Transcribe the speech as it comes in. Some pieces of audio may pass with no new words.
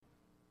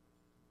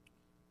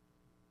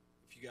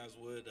you guys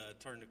would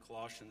turn to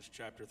Colossians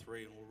chapter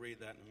 3, and we'll read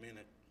that in a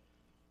minute.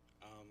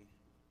 If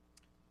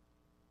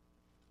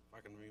I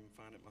can even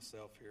find it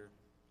myself here.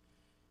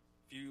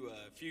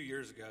 A few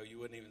years ago, you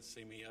wouldn't even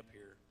see me up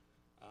here.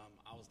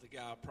 I was the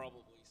guy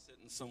probably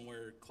sitting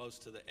somewhere close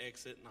to the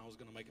exit, and I was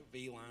going to make a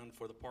beeline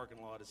for the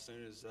parking lot as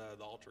soon as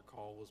the altar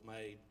call was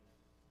made.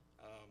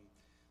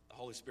 The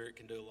Holy Spirit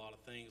can do a lot of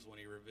things when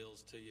He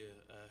reveals to you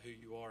who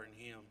you are in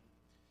Him.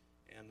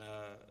 And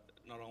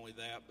not only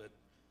that, but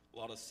a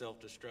lot of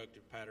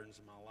self-destructive patterns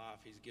in my life.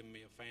 He's given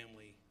me a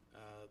family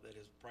that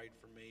has prayed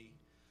for me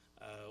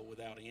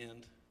without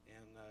end,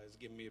 and has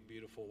given me a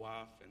beautiful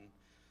wife and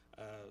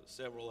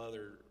several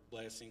other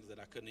blessings that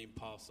I couldn't even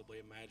possibly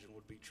imagine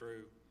would be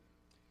true.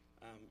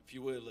 If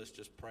you would, let's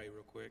just pray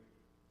real quick.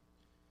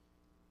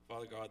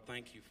 Father God,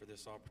 thank you for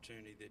this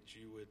opportunity that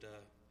you would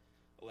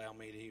allow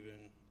me to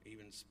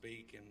even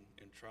speak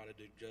and try to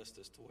do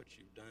justice to what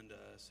you've done to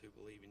us who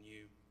believe in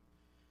you.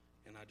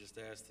 And I just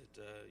ask that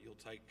you'll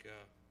take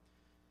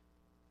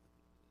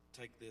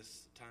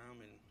this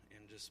time and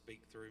just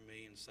speak through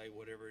me and say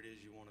whatever it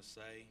is you want to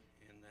say,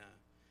 and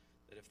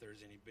that if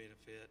there's any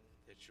benefit,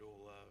 that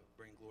you'll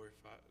bring glory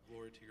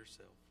to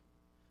yourself.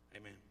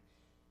 Amen.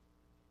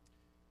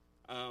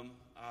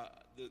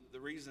 The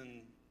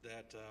reason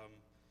that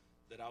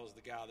I was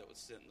the guy that would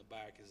sit in the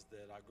back is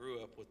that I grew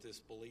up with this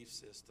belief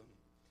system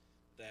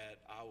that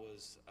I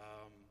was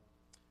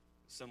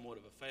somewhat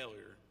of a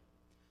failure.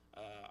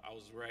 I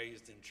was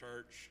raised in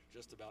church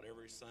just about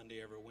every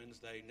Sunday, every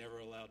Wednesday, never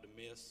allowed to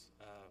miss,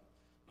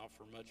 not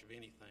for much of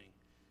anything.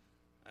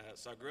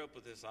 So I grew up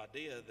with this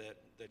idea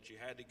that you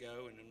had to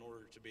go, and in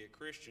order to be a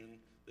Christian,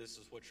 this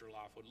is what your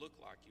life would look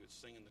like. You would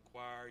sing in the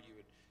choir, you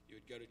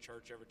would go to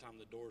church every time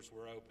the doors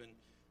were open,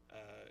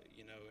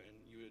 and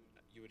you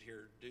would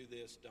hear do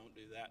this, don't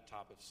do that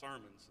type of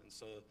sermons. And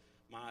so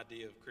my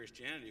idea of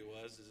Christianity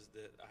is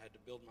that I had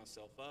to build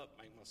myself up,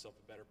 make myself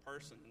a better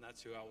person, and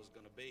that's who I was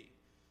going to be.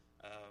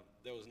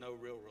 There was no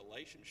real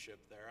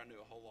relationship there. I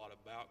knew a whole lot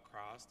about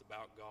Christ,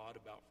 about God,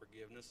 about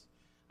forgiveness.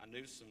 I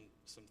knew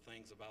some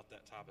things about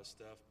that type of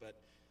stuff,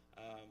 but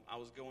I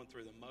was going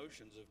through the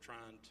motions of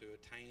trying to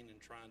attain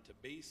and trying to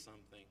be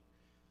something.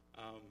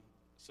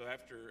 So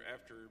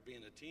after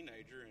being a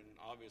teenager and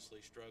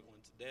obviously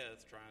struggling to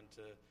death,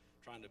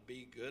 trying to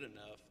be good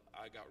enough,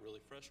 I got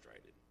really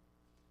frustrated.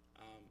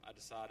 I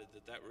decided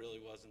that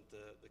really wasn't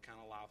the kind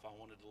of life I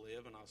wanted to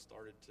live, and I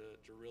started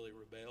to really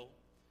rebel.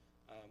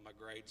 My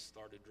grades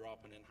started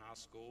dropping in high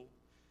school,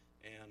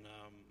 and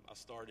I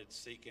started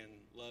seeking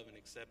love and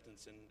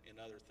acceptance in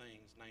other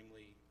things,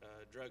 namely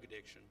drug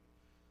addiction.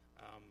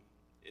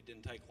 It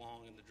didn't take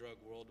long in the drug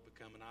world to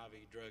become an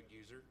IV drug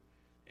user,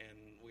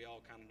 and we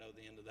all kind of know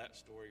the end of that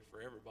story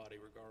for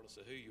everybody, regardless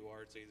of who you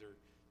are. It's either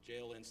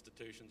jail,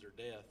 institutions, or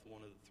death,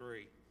 one of the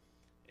three.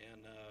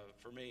 And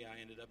for me,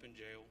 I ended up in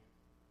jail.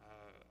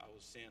 I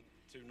was sent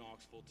to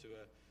Knoxville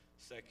to a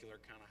secular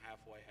kind of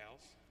halfway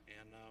house,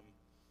 and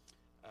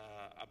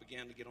I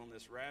began to get on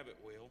this rabbit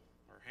wheel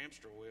or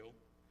hamster wheel,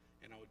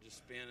 and I would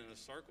just spin in a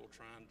circle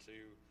trying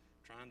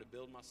to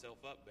build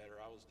myself up better.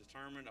 I was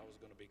determined I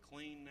was going to be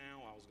clean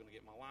now. I was going to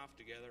get my life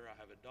together. I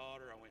have a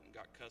daughter. I went and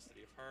got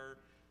custody of her.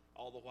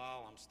 All the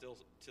while, I'm still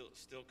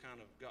kind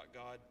of got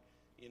God.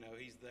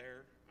 He's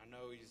there. I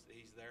know he's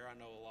there. I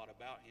know a lot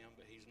about him,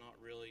 but he's not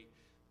really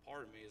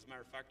part of me. As a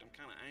matter of fact, I'm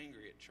kind of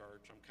angry at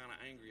church. I'm kind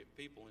of angry at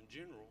people in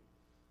general.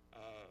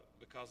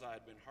 Because I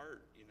had been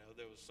hurt.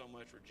 There was so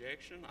much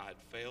rejection. I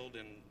had failed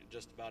in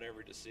just about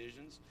every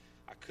decisions.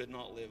 I could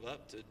not live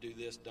up to do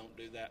this, don't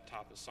do that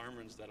type of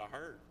sermons that I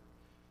heard.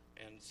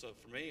 And so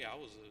for me, I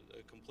was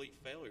a complete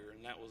failure,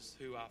 and that was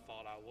who I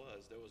thought I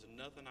was. There was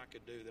nothing I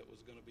could do that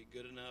was going to be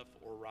good enough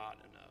or right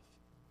enough.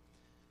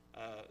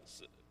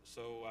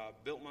 So I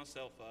built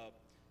myself up,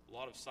 a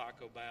lot of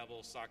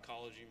psychobabble,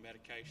 psychology,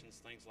 medications,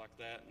 things like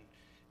that,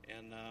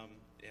 and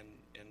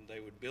they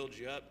would build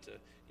you up to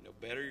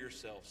better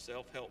yourself.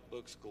 Self-help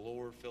books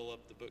galore, fill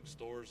up the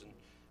bookstores, and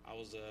I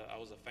was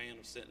a fan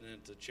of sitting in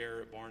the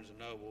chair at Barnes and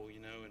Noble,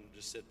 and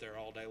just sit there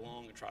all day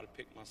long and try to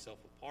pick myself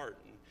apart,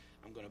 and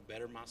I'm going to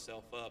better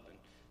myself up. And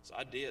so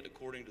I did.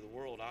 According to the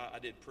world, I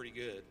did pretty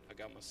good. I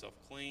got myself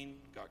clean,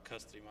 got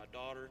custody of my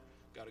daughter,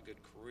 got a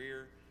good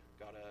career,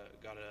 got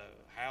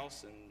a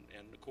house,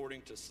 and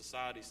according to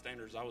society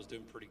standards, I was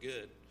doing pretty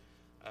good.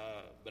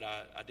 But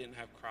I didn't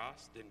have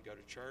Christ, didn't go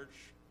to church.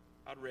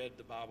 I'd read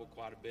the Bible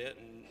quite a bit,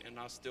 and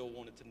I still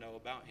wanted to know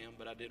about him,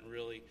 but I didn't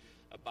really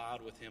abide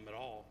with him at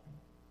all.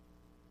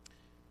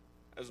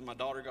 As my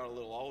daughter got a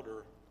little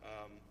older,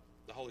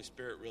 the Holy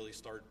Spirit really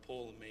started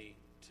pulling me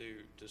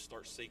to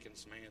start seeking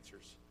some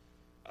answers.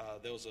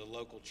 There was a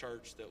local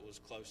church that was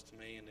close to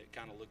me, and it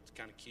kind of looked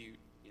kind of cute,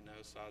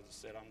 so I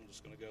just said, I'm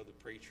just going to go to the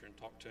preacher and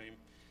talk to him.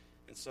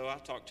 And so I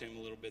talked to him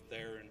a little bit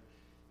there, and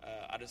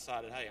I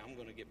decided, hey, I'm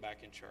going to get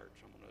back in church.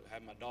 I'm going to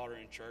have my daughter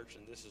in church,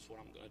 and this is what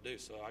I'm going to do.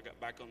 So I got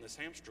back on this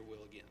hamster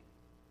wheel again.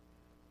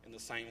 And the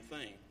same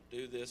thing,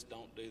 do this,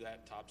 don't do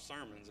that type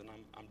sermons. And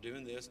I'm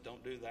doing this,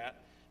 don't do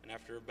that. And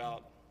after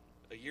about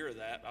a year of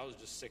that, I was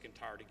just sick and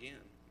tired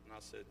again. And I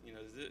said,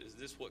 is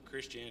this what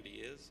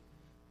Christianity is?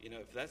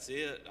 If that's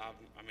it,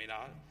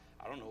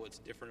 I don't know what's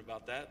different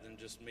about that than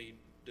just me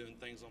doing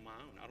things on my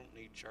own. I don't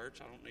need church.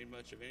 I don't need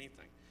much of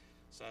anything.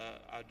 So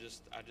I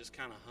just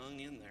kind of hung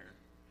in there,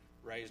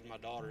 raised my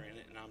daughter in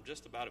it, and I'm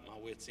just about at my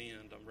wit's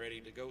end. I'm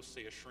ready to go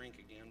see a shrink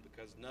again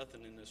because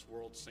nothing in this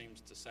world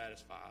seems to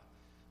satisfy.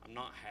 I'm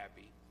not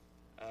happy.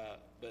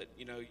 But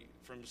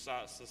from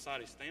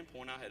society's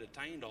standpoint, I had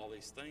attained all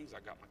these things. I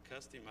got my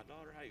custody of my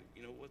daughter. Hey,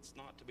 what's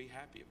not to be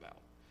happy about?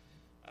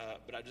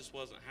 But I just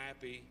wasn't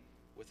happy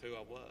with who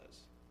I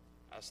was.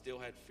 I still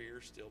had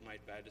fear, still made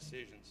bad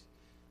decisions.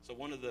 So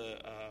one of the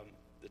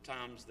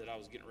times that I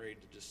was getting ready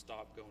to just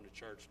stop going to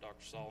church,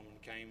 Dr. Solomon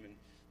came and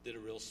did a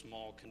real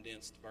small,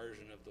 condensed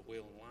version of the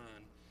Wheel and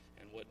Line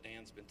and what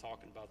Dan's been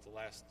talking about the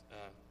last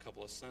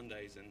couple of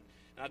Sundays. And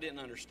I didn't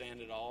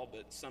understand it all,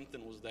 but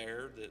something was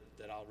there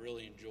that I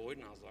really enjoyed,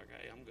 and I was like,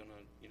 hey, I'm going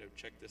to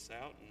check this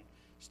out and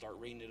start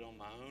reading it on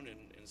my own.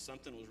 And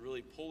something was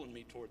really pulling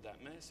me toward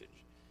that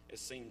message. It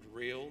seemed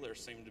real. There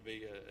seemed to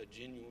be a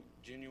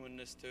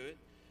genuineness to it.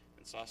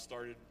 And so I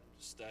started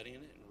studying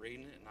it and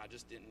reading it, and I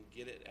just didn't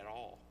get it at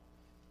all.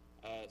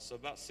 So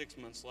about 6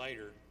 months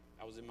later,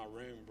 I was in my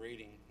room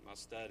reading my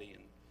study,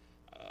 and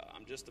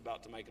I'm just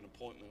about to make an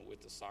appointment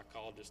with the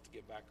psychologist to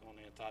get back on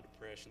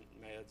antidepressant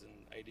meds and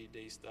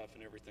ADD stuff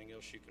and everything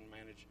else you can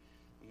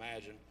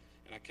imagine.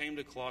 And I came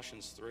to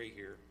Colossians 3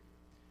 here,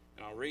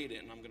 and I'll read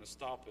it, and I'm going to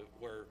stop it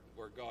where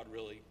God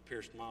really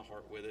pierced my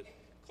heart with it.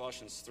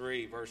 Colossians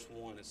 3, verse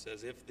 1, it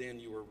says, "If then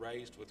you were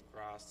raised with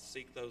Christ,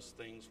 seek those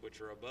things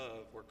which are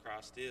above, where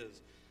Christ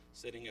is,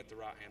 sitting at the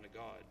right hand of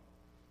God.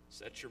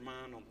 Set your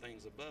mind on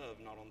things above,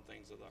 not on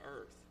things of the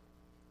earth."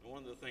 And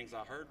one of the things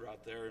I heard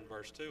right there in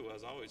verse 2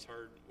 was I always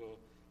heard,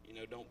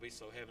 don't be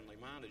so heavenly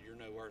minded, you're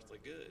no earthly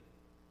good.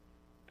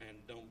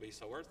 And don't be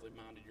so earthly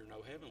minded, you're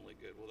no heavenly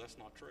good. Well, that's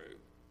not true.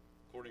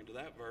 According to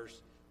that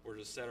verse, we're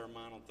to set our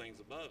mind on things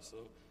above.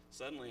 So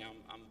suddenly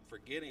I'm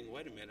forgetting,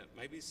 wait a minute,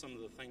 maybe some of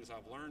the things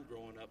I've learned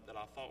growing up that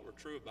I thought were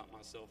true about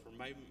myself or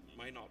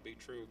may not be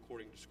true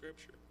according to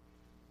Scripture.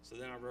 So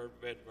then I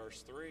read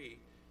verse 3,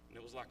 and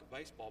it was like a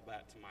baseball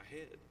bat to my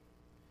head.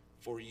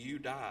 For you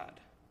died.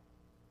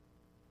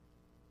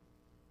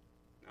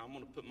 Now I'm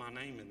going to put my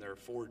name in there.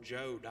 For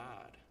Joe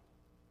died.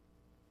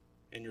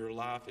 And your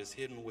life is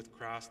hidden with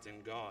Christ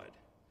in God.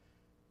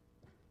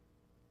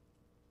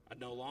 I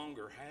no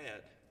longer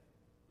had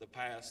the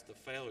past, the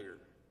failure.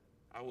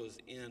 I was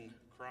in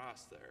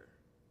Christ there.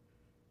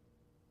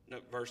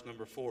 Verse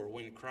number 4,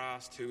 when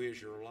Christ, who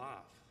is your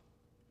life,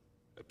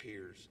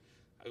 appears.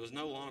 It was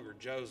no longer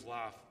Joe's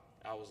life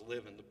I was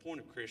living. The point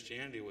of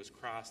Christianity was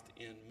Christ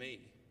in me,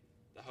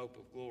 the hope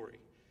of glory.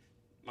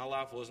 My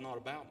life was not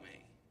about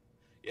me,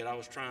 yet I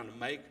was trying to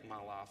make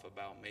my life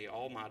about me.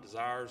 All my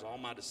desires, all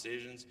my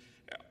decisions,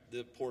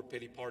 the poor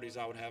pity parties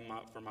I would have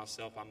for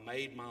myself, I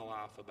made my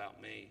life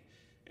about me.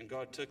 And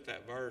God took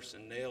that verse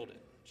and nailed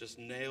it, just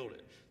nailed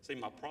it. See,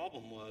 my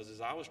problem was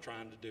I was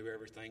trying to do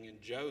everything in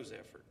Joe's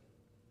effort.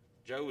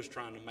 Joe was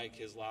trying to make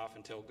his life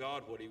and tell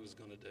God what he was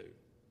going to do.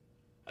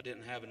 I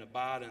didn't have an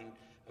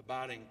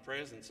abiding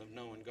presence of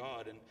knowing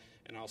God,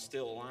 and I'll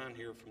steal a line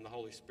here from the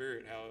Holy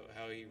Spirit,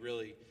 how he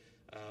really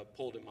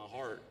pulled at my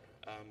heart.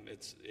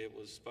 It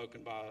was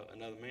spoken by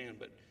another man,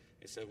 but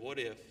it said, what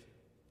if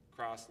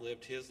Christ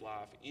lived his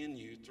life in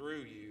you,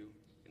 through you,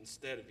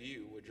 instead of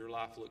you? Would your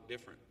life look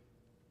different?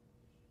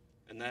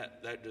 And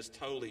that just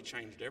totally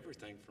changed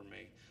everything for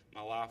me.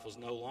 My life was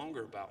no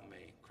longer about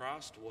me.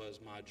 Christ was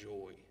my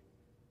joy.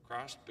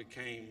 Christ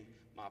became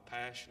my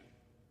passion.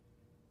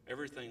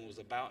 Everything was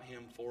about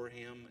him, for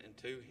him, and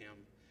to him.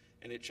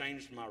 And it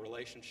changed my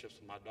relationships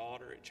with my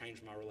daughter. It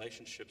changed my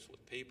relationships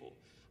with people.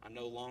 I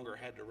no longer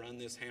had to run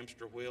this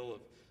hamster wheel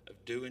of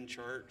doing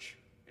church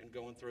and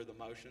going through the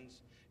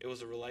motions. It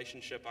was a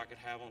relationship I could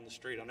have on the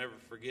street. I'll never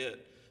forget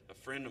a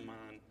friend of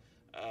mine.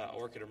 I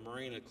work at a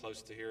marina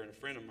close to here, and a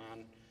friend of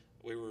mine,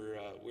 we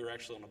were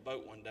actually on a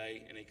boat one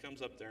day, and he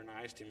comes up there, and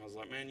I asked him, I was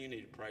like, man, you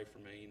need to pray for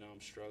me.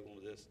 I'm struggling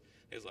with this.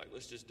 He was like,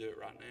 let's just do it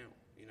right now.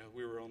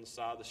 We were on the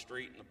side of the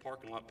street in the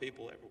parking lot,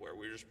 people everywhere.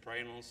 We were just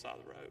praying on the side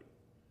of the road.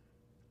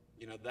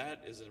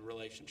 That is a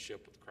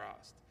relationship with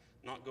Christ.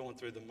 Not going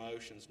through the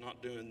motions,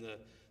 not doing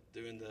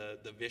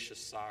the vicious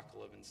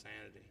cycle of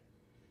insanity.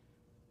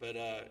 But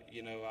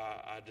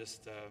I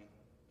just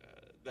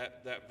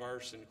that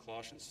verse in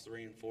Colossians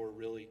 3 and 4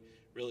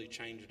 really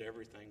changed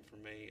everything for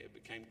me. It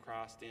became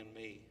Christ in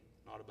me,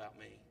 not about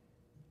me.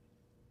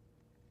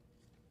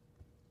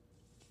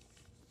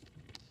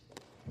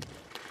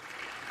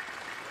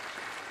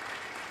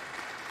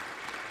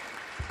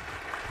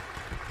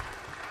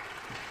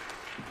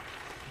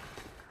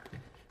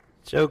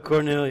 Joe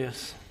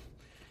Cornelius,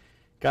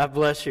 God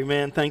bless you,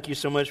 man. Thank you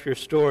so much for your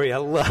story.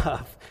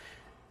 I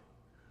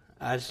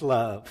just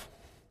love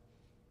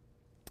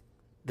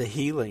the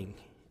healing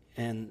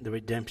and the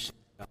redemption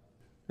God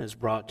has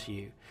brought to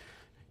you.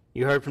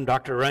 You heard from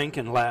Dr.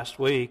 Rankin last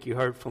week. You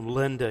heard from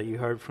Linda. You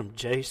heard from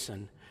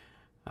Jason.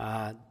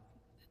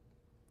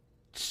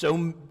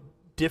 So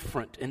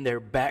different in their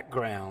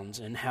backgrounds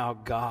and how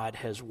God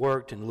has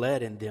worked and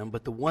led in them.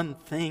 But the one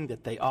thing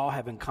that they all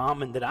have in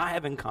common, that I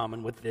have in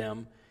common with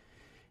them,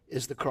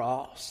 is the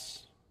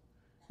cross.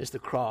 Is the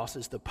cross,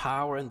 is the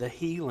power and the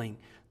healing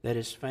that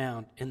is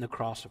found in the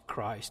cross of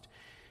Christ.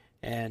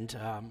 And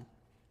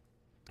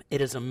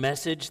it is a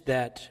message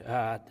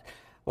that,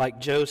 like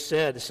Joe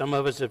said, some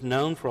of us have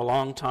known for a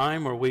long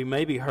time, or we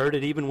maybe heard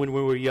it even when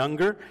we were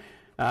younger,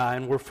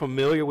 and we're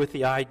familiar with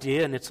the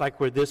idea, and it's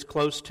like we're this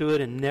close to it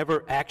and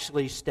never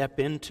actually step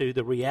into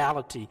the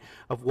reality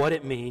of what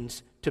it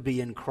means to be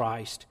in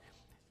Christ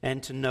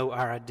and to know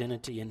our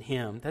identity in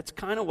Him. That's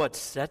kind of what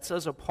sets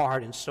us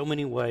apart in so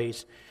many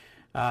ways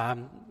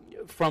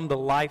from the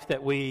life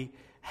that we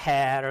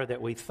had or that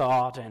we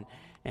thought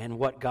and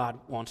what God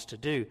wants to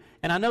do.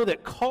 And I know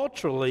that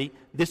culturally,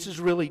 this is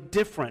really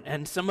different.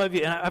 And some of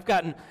you,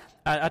 and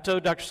I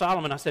told Dr.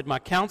 Solomon, I said, my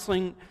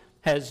counseling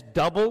has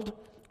doubled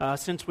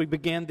since we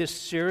began this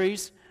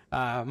series.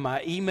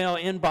 My email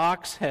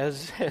inbox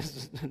has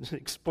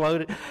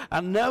exploded.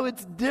 I know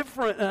it's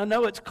different, and I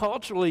know it's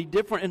culturally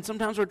different, and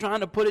sometimes we're trying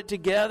to put it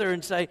together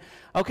and say,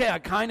 okay, I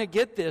kind of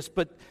get this,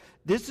 but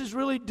this is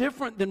really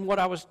different than what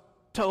I was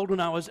told when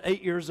I was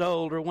 8 years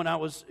old or when I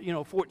was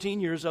 14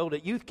 years old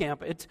at youth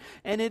camp. It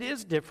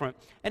is different,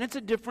 and it's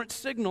a different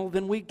signal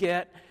than we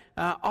get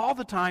all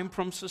the time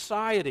from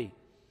society.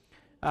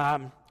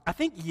 I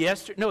think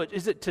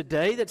is it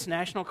today that's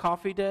National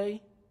Coffee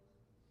Day?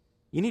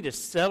 You need to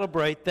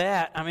celebrate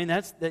that. I mean,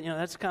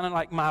 that's kind of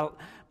like my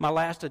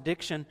last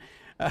addiction.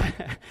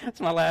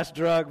 That's my last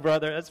drug,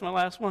 brother. That's my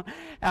last one.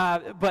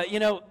 But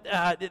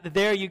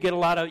there you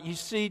get you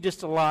see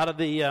just a lot of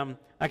the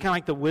kind of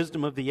like the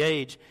wisdom of the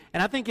age.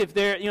 And I think if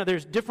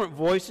there's different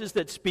voices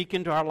that speak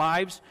into our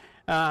lives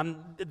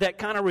that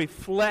kind of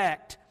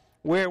reflect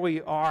where we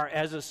are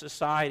as a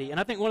society. And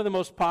I think one of the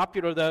most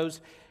popular of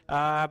those,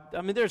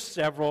 there's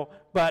several,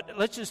 but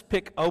let's just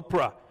pick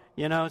Oprah.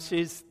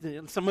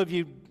 Some of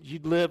you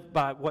live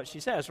by what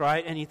she says,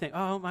 right? And you think,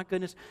 oh my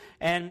goodness.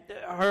 And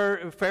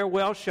her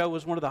farewell show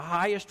was one of the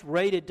highest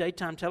rated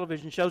daytime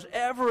television shows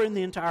ever in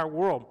the entire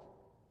world.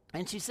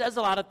 And she says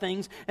a lot of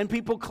things, and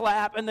people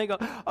clap, and they go,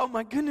 oh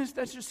my goodness,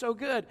 that's just so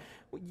good.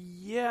 Well,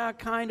 yeah,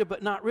 kind of,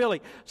 but not really.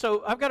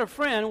 So I've got a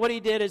friend, what he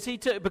did is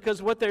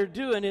because what they're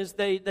doing is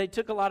they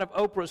took a lot of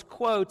Oprah's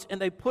quotes, and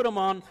they put them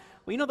on,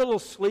 the little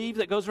sleeve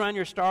that goes around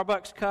your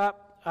Starbucks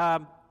cup?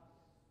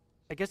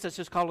 I guess that's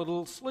just called a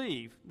little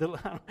sleeve.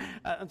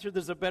 I'm sure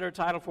there's a better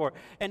title for it.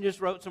 And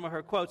just wrote some of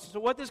her quotes. So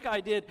what this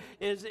guy did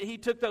is he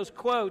took those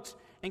quotes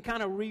and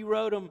kind of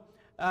rewrote them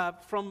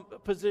from a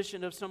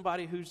position of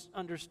somebody who's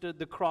understood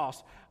the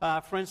cross.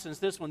 For instance,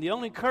 this one: the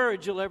only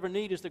courage you'll ever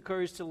need is the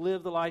courage to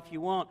live the life you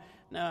want.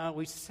 No,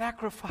 we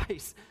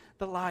sacrifice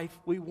the life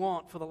we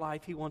want for the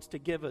life He wants to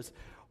give us.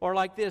 Or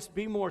like this: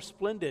 be more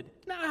splendid.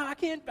 No, I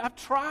can't. I've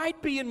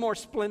tried being more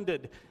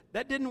splendid.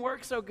 That didn't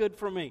work so good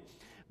for me.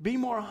 Be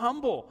more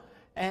humble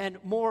and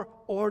more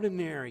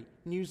ordinary.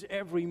 And use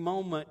every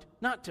moment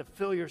not to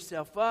fill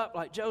yourself up,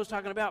 like Joe's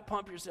talking about,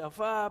 pump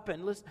yourself up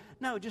and listen.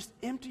 No, just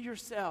empty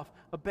yourself,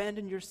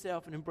 abandon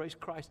yourself, and embrace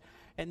Christ.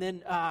 And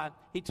then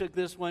he took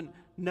this one: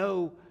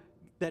 know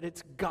that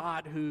it's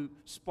God who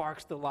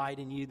sparks the light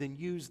in you. Then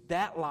use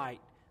that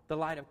light, the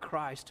light of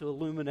Christ, to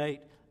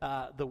illuminate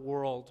the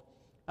world.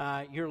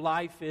 Your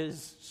life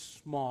is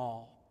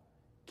small.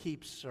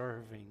 Keep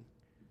serving.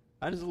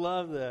 I just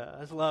love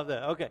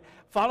that. Okay,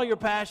 follow your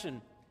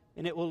passion.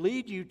 And it will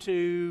lead you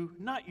to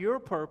not your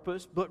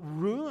purpose, but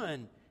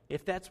ruin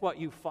if that's what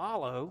you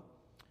follow.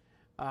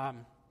 I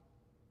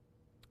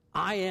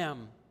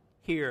am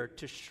here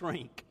to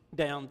shrink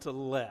down to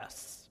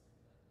less.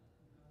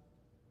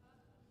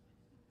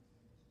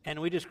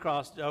 And we just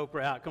crossed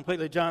Oprah out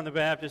completely. John the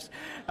Baptist.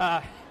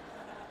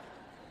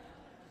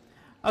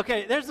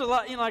 Okay, there's a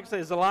lot, like I say,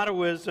 there's a lot of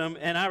wisdom,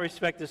 and I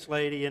respect this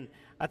lady, and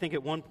I think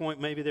at one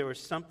point maybe there was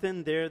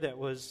something there that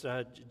was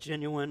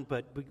genuine,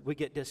 but we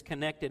get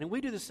disconnected. And we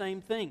do the same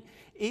thing.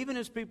 Even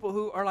as people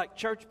who are like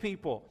church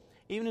people,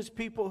 even as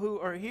people who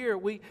are here,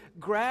 we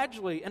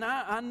gradually, and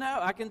I know,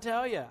 I can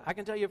tell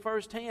you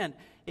firsthand,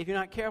 if you're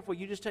not careful,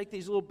 you just take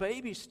these little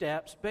baby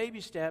steps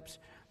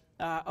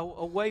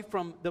away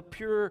from the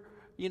pure,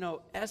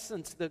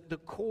 essence, the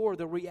core,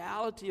 the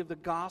reality of the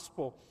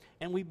gospel,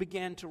 and we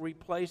began to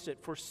replace it.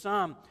 For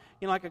some,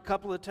 like a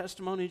couple of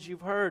testimonies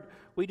you've heard,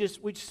 we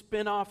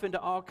spin off into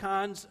all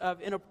kinds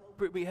of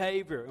inappropriate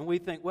behavior, and we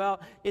think, well,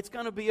 it's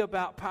going to be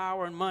about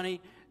power and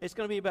money, it's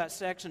going to be about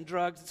sex and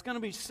drugs, it's going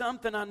to be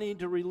something I need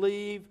to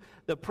relieve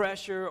the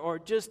pressure or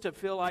just to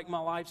feel like my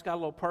life's got a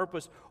little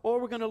purpose, or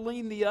we're going to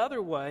lean the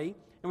other way,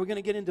 and we're going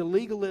to get into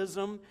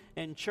legalism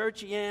and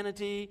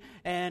churchianity,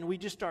 and we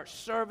just start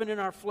serving in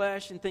our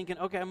flesh and thinking,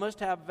 okay, I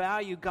must have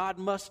value. God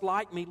must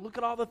like me. Look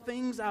at all the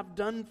things I've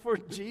done for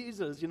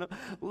Jesus.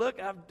 Look,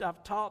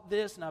 I've taught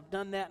this and I've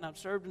done that and I've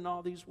served in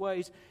all these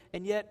ways.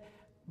 And yet,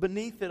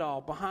 beneath it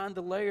all, behind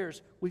the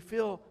layers, we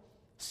feel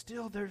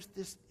still there's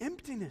this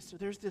emptiness, or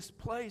there's this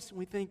place, and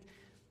we think,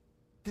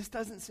 this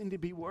doesn't seem to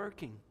be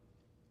working.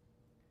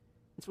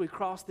 And so we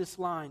cross this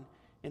line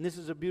and this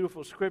is a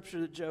beautiful scripture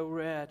that Joe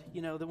read,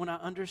 that when I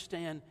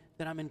understand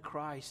that I'm in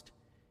Christ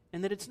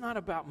and that it's not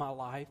about my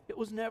life, it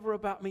was never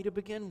about me to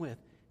begin with.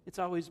 It's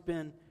always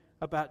been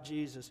about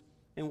Jesus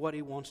and what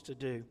he wants to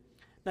do.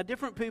 Now,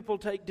 different people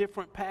take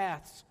different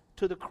paths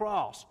to the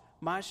cross.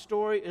 My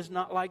story is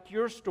not like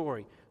your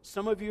story.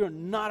 Some of you are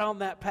not on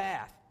that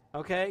path,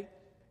 okay?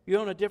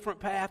 You're on a different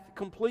path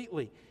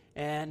completely.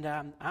 And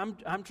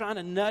I'm trying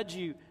to nudge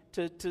you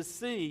to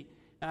see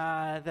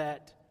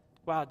that,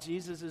 wow,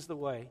 Jesus is the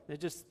way. They're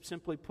just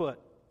simply put.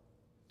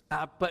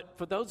 But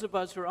for those of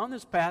us who are on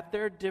this path,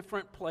 there are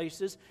different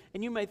places.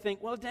 And you may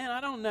think, well, Dan, I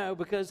don't know,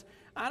 because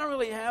I don't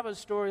really have a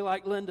story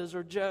like Linda's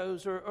or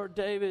Joe's or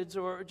David's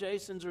or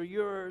Jason's or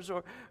yours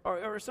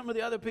or some of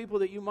the other people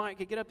that you might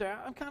could get up there.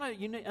 I'm kind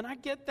of unique, and I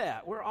get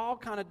that. We're all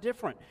kind of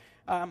different.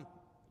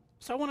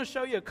 So I want to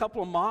show you a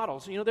couple of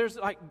models. There's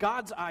like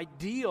God's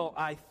ideal,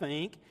 I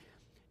think,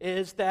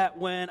 is that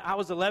when I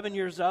was 11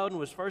 years old and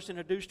was first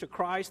introduced to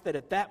Christ, that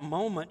at that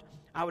moment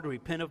I would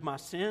repent of my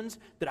sins,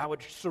 that I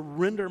would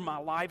surrender my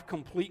life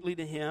completely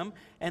to him,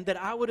 and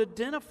that I would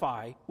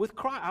identify with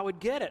Christ. I would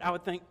get it. I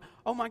would think,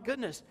 oh my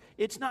goodness,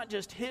 it's not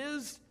just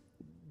his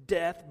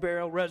death,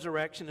 burial,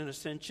 resurrection, and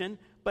ascension,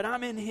 but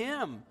I'm in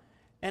him.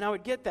 And I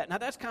would get that. Now,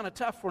 that's kind of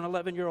tough for an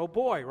 11-year-old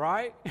boy,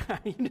 right? I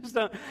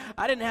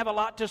didn't have a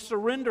lot to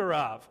surrender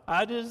of.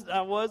 I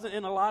wasn't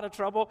in a lot of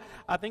trouble.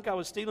 I think I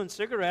was stealing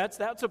cigarettes.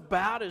 That's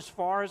about as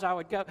far as I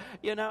would go.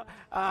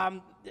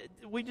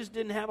 We just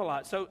didn't have a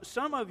lot. So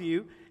some of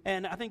you,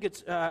 and I think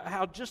it's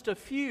how just a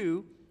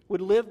few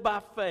would live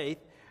by faith,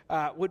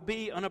 would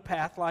be on a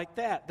path like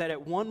that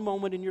at one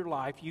moment in your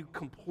life, you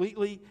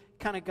completely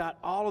kind of got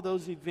all of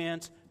those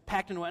events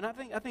packed into it. And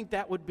I think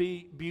that would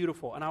be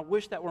beautiful. And I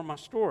wish that were my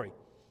story.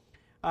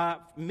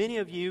 Many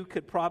of you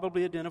could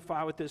probably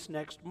identify with this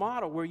next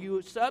model where you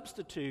would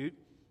substitute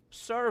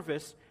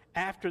service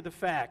after the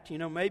fact.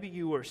 Maybe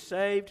you were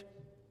saved,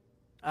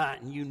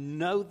 and you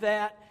know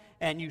that,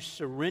 and you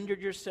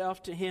surrendered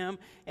yourself to him.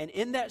 And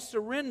in that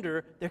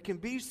surrender, there can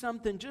be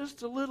something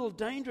just a little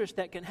dangerous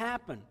that can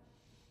happen.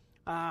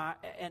 I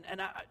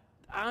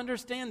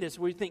understand this,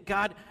 where you think,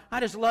 God,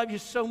 I just love you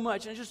so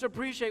much, and I just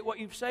appreciate what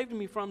you've saved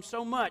me from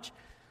so much.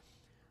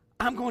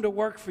 I'm going to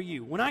work for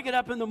you. When I get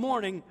up in the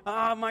morning,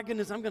 oh my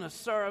goodness, I'm going to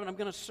serve, and I'm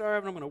going to serve,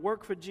 and I'm going to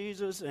work for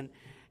Jesus.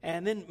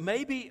 And then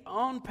maybe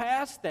on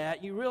past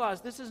that, you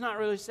realize this is not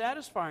really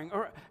satisfying.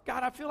 Or,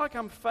 God, I feel like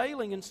I'm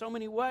failing in so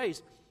many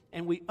ways.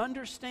 And we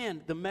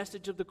understand the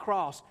message of the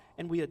cross,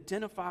 and we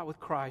identify with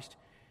Christ.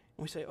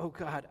 And we say, oh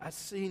God, I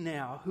see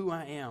now who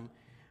I am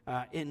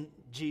in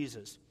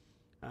Jesus.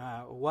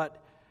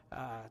 What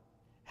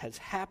has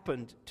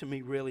happened to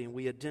me really, and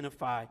we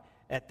identify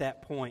at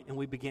that point, and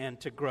we began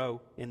to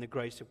grow in the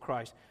grace of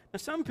Christ. Now,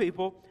 some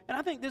people, and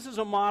I think this is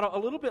a model a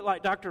little bit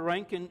like Dr.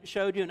 Rankin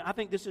showed you, and I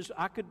think this is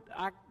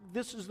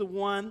the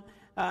one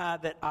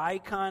that I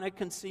kind of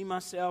can see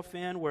myself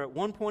in, where at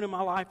one point in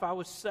my life I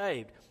was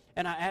saved,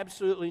 and I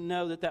absolutely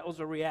know that was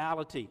a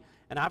reality.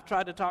 And I've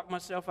tried to talk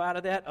myself out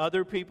of that.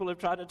 Other people have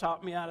tried to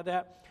talk me out of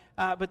that.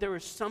 But there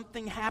was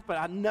something happened.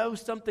 I know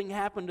something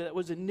happened that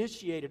was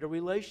initiated. A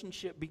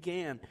relationship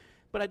began.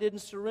 But I didn't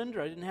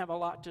surrender. I didn't have a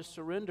lot to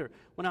surrender.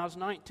 When I was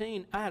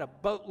 19, I had a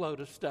boatload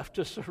of stuff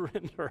to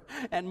surrender,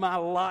 and my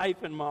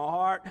life and my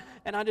heart.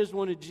 And I just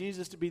wanted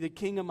Jesus to be the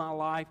king of my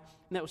life.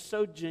 And that was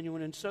so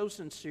genuine and so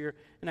sincere.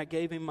 And I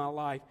gave him my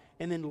life.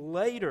 And then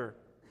later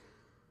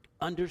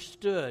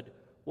understood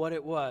what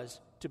it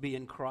was to be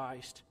in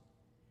Christ.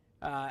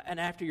 And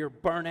after you're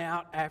burnt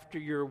out, after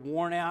you're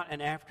worn out,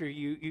 and after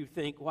you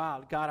think,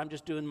 wow, God, I'm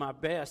just doing my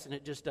best, and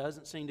it just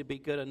doesn't seem to be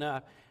good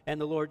enough.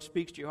 And the Lord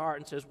speaks to your heart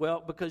and says,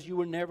 well, because you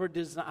were never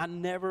designed, I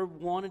never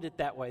wanted it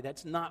that way.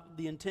 That's not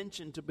the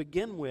intention to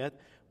begin with,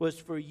 was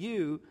for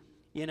you,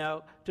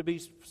 to be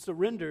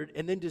surrendered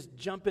and then just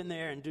jump in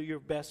there and do your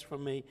best for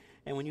me.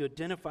 And when you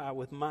identify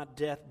with my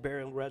death,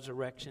 burial,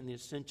 resurrection, the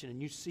ascension,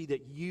 and you see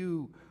that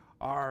you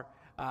are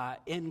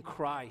in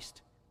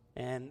Christ,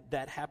 and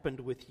that happened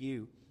with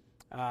you.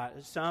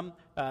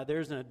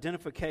 There's an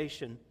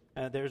identification,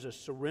 there's a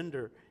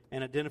surrender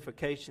and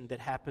identification that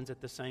happens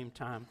at the same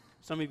time.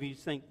 Some of you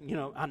think,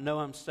 I know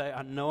I'm saved,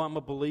 I know I'm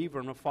a believer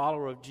and a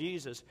follower of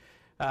Jesus,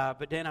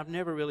 but Dan, I've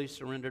never really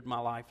surrendered my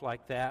life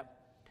like that.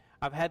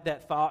 I've had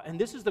that thought, and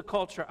this is the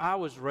culture I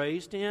was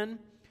raised in,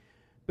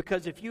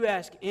 because if you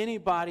ask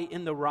anybody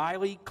in the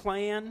Riley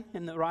clan,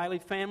 in the Riley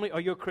family, are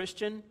you a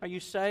Christian? Are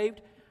you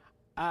saved?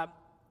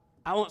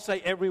 I won't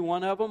say every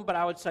one of them, but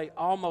I would say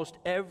almost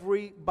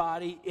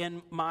everybody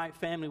in my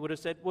family would have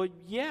said, well,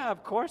 yeah,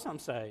 of course I'm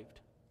saved.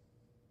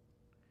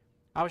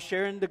 I was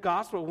sharing the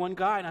gospel with one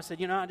guy, and I said,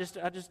 he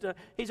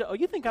said, oh,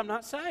 you think I'm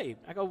not saved?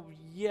 I go,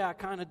 yeah, I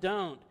kind of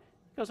don't.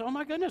 He goes, oh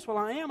my goodness, well,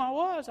 I am, I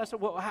was. I said,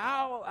 well,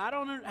 how? I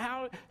don't know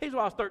how. He said,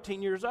 well, I was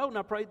 13 years old, and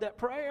I prayed that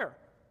prayer.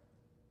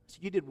 I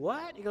said, you did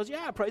what? He goes,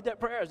 yeah, I prayed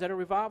that prayer. I was at a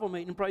revival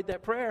meeting and prayed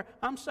that prayer.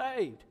 I'm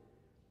saved.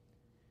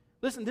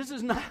 Listen, this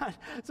is not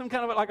some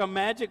kind of like a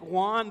magic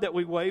wand that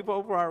we wave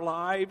over our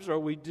lives, or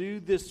we do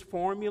this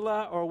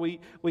formula, or we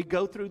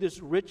go through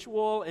this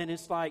ritual, and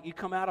it's like you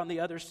come out on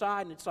the other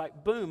side, and it's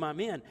like, boom, I'm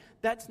in.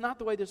 That's not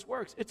the way this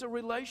works. It's a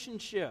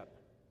relationship.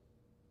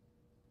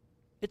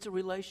 It's a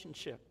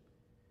relationship.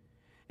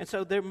 And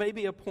so there may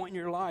be a point in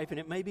your life, and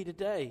it may be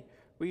today,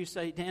 where you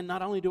say, Dan,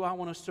 not only do I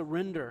want to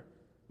surrender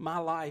my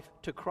life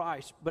to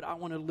Christ, but I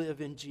want to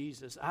live in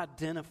Jesus. I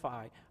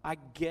identify, I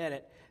get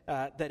it,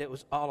 that it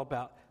was all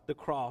about the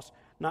cross.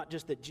 Not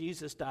just that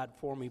Jesus died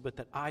for me, but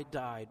that I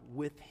died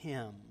with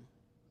him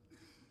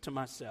to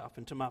myself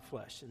and to my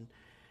flesh.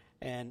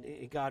 And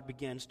God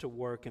begins to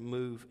work and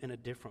move in a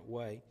different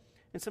way.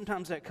 And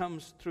sometimes that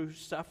comes through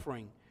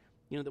suffering.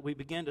 That we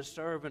begin to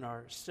serve in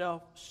our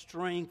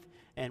self-strength,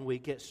 and we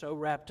get so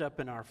wrapped up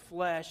in our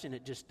flesh, and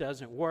it just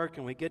doesn't work.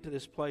 And we get to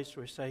this place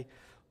where we say,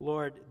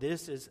 Lord,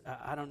 this is,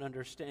 I don't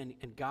understand.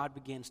 And God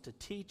begins to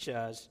teach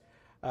us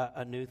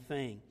a new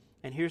thing.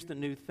 And here's the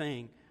new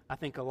thing I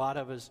think a lot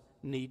of us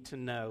need to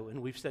know. And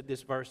we've said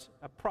this verse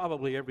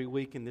probably every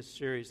week in this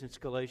series. It's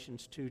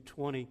Galatians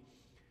 2:20. It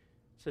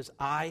says,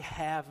 I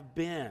have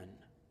been,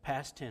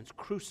 past tense,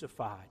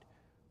 crucified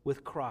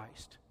with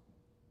Christ.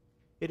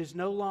 It is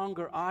no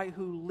longer I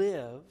who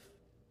live,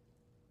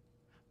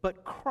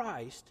 but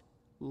Christ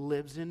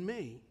lives in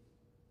me.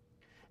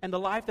 And the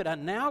life that I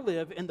now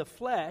live in the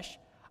flesh,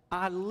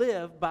 I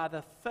live by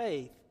the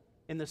faith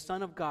in the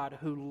Son of God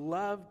who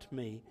loved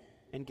me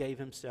and gave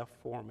himself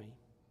for me.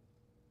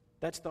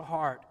 That's the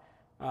heart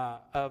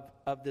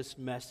of this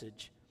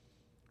message.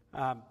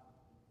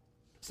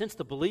 Since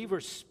the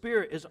believer's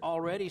spirit is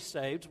already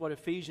saved, what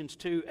Ephesians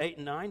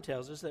 2:8-9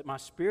 tells us, that my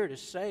spirit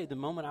is saved. The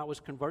moment I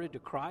was converted to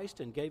Christ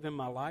and gave him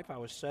my life, I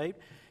was saved.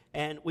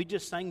 And we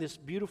just sang this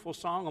beautiful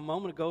song a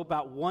moment ago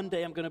about one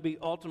day I'm going to be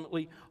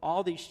ultimately,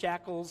 all these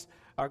shackles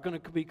are going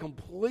to be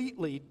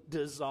completely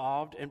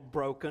dissolved and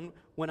broken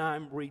when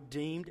I'm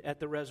redeemed at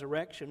the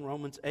resurrection.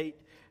 Romans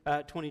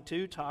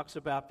 8:22 talks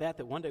about that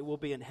one day we'll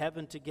be in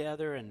heaven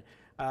together, and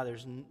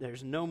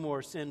there's no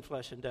more sin,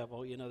 flesh, and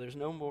devil. There's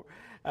no more.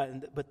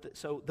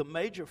 So the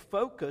major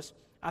focus,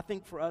 I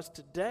think, for us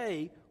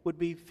today would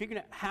be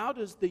figuring out, how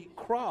does the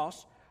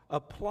cross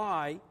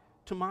apply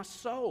to my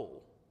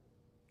soul,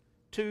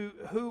 to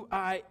who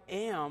I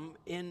am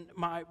in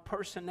my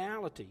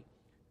personality?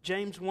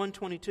 James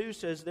 1:22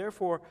 says,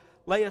 therefore,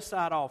 lay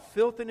aside all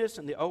filthiness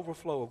and the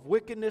overflow of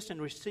wickedness,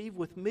 and receive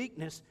with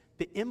meekness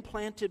the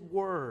implanted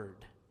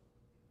word.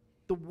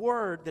 The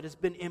word that has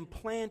been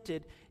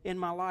implanted in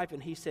my life.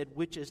 And he said,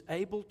 which is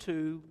able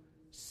to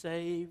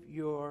save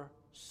your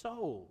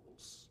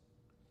souls.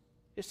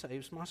 It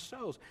saves my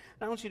souls.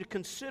 And I want you to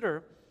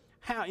consider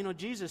how,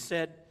 Jesus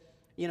said,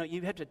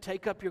 you have to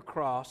take up your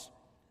cross.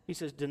 He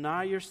says,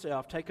 deny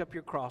yourself, take up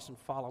your cross, and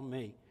follow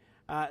me.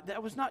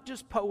 That was not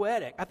just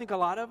poetic. I think a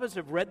lot of us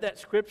have read that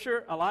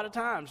scripture a lot of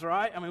times,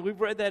 right? I mean, we've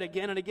read that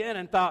again and again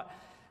and thought,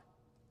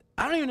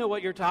 I don't even know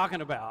what you're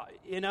talking about,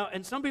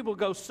 And some people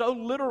go so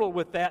literal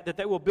with that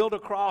they will build a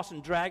cross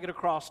and drag it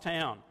across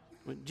town.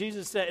 When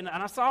Jesus said, and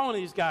I saw one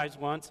of these guys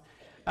once,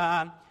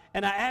 and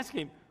I asked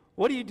him,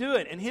 what are you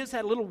doing? And his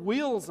had little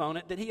wheels on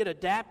it that he had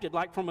adapted,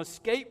 like from a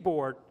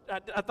skateboard.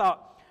 I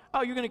thought,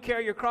 oh, you're going to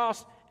carry your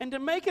cross, and to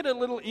make it a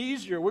little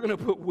easier, we're going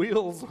to put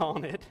wheels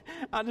on it.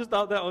 I just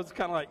thought that was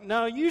kind of like,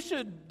 no, you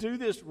should do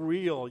this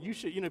real. You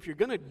should, if you're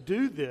going to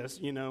do this,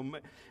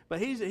 But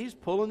he's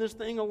pulling this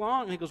thing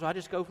along, and he goes, well, I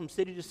just go from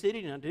city to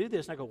city, and I do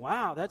this. And I go,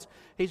 wow,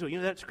 he's,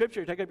 that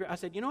scripture, take up your, I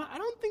said, I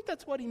don't think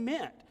that's what he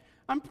meant.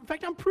 In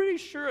fact, I'm pretty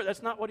sure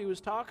that's not what he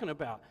was talking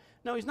about.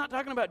 No, he's not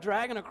talking about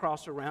dragging a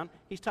cross around.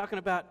 He's talking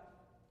about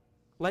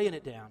laying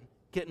it down,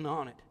 getting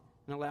on it,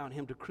 and allowing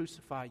him to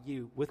crucify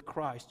you with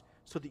Christ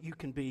so that you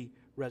can be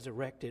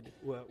resurrected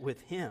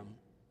with him,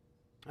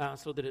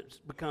 so that it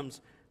becomes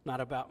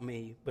not about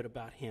me, but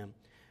about him.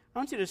 I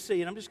want you to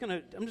see, and I'm just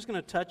going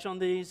to touch on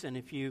these, and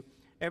if you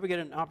ever get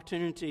an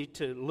opportunity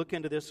to look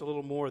into this a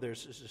little more,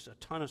 there's just a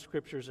ton of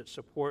scriptures that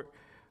support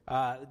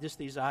just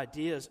these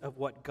ideas of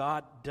what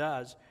God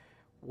does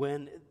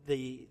when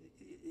the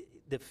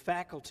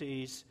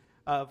faculties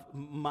of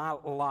my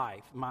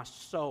life, my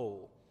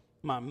soul,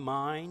 my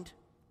mind,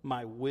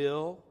 my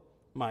will,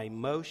 my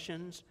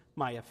emotions,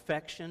 my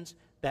affections,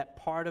 that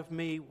part of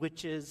me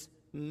which is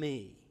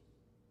me,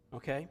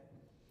 okay?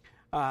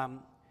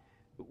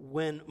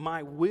 When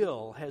my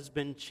will has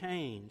been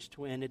changed,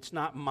 when it's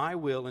not my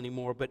will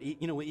anymore, but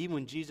even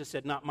when Jesus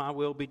said, not my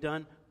will be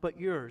done, but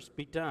yours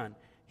be done.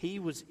 He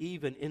was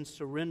even in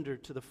surrender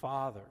to the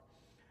Father.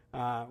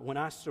 When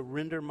I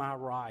surrender my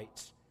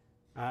rights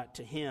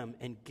to him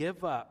and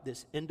give up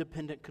this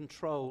independent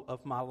control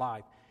of my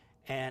life.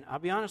 And I'll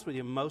be honest with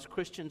you, most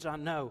Christians I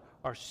know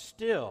are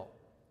still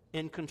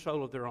in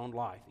control of their own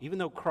life. Even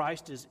though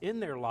Christ is in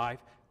their life,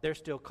 they're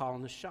still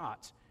calling the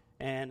shots.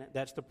 And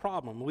that's the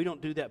problem. We don't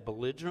do that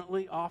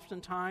belligerently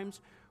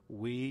oftentimes.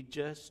 We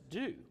just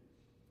do.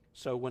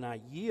 So when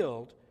I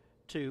yield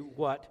to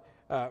what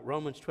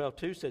Romans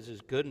 12:2 says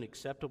is good and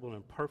acceptable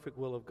and perfect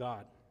will of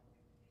God.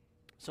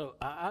 So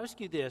I ask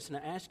you this, and I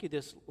asked you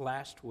this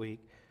last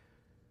week.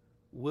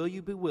 will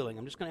you be willing?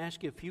 I'm just going to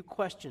ask you a few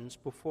questions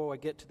before I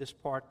get to this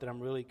part that I'm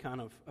really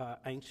kind of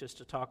anxious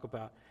to talk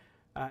about.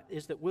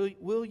 Is that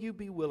will you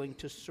be willing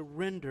to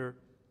surrender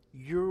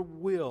your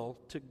will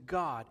to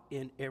God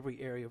in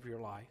every area of your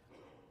life?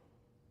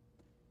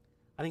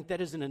 I think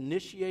that is an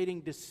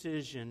initiating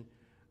decision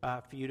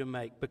for you to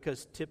make,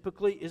 because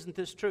typically, isn't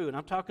this true? And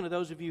I'm talking to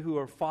those of you who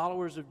are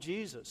followers of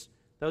Jesus,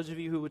 those of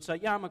you who would say,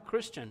 yeah, I'm a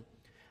Christian.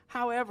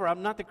 However,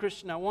 I'm not the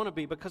Christian I want to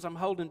be because I'm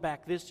holding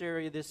back this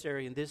area,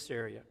 and this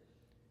area.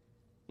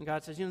 And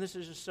God says, this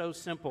is just so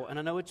simple. And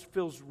I know it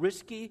feels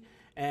risky,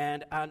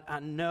 and I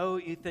know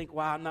you think,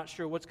 wow, I'm not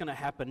sure what's going to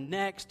happen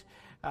next.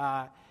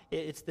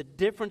 It's the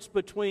difference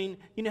between,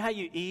 how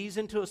you ease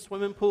into a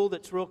swimming pool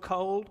that's real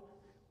cold?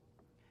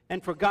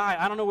 And for guys,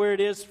 I don't know where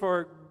it is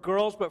for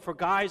girls, but for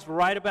guys,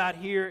 right about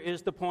here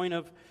is the point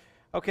of,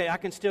 okay, I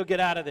can still get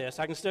out of this.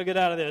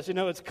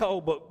 It's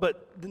cold,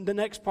 but the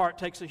next part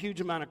takes a huge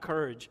amount of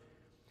courage.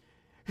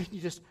 And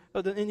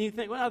you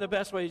think, well, the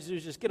best way to do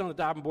is just get on the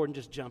diving board and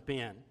just jump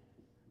in.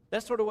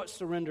 That's sort of what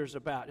surrender is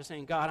about. Just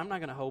saying, God, I'm not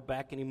going to hold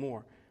back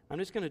anymore. I'm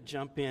just going to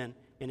jump in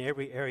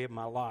every area of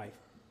my life.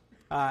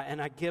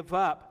 And I give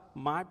up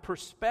my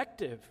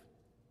perspective,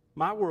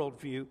 my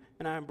worldview,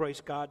 and I embrace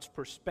God's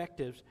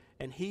perspectives.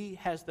 And He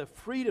has the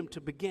freedom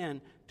to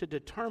begin to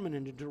determine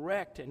and to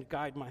direct and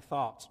guide my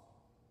thoughts.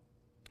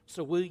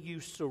 So will you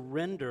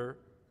surrender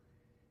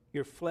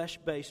your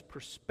flesh-based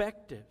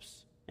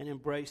perspectives and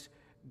embrace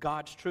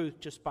God's truth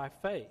just by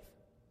faith?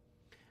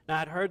 Now,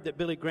 I'd heard that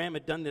Billy Graham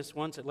had done this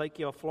once at Lake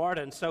Yale,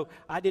 Florida, and so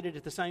I did it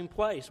at the same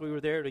place. We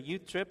were there at a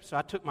youth trip, so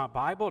I took my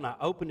Bible and I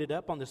opened it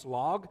up on this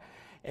log,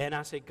 and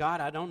I said,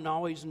 God, I don't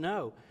always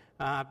know.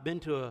 I've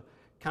been to a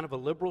kind of a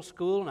liberal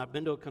school, and I've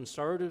been to a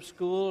conservative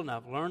school, and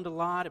I've learned a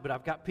lot, but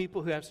I've got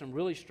people who have some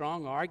really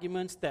strong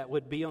arguments that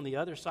would be on the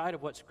other side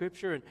of what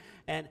Scripture,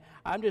 and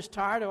I'm just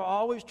tired of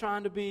always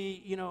trying to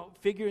be,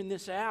 figuring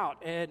this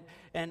out,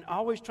 and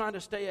always trying to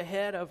stay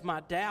ahead of my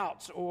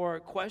doubts or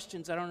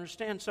questions I don't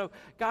understand. So,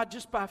 God,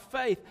 just by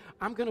faith,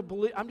 I'm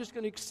just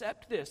going to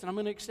accept this, and I'm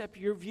going to accept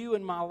your view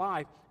in my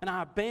life, and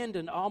I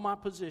abandon all my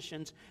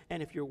positions,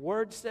 and if your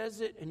word says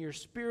it, and your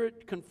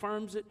Spirit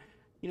confirms it,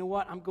 you know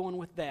what? I'm going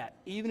with that.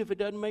 Even if it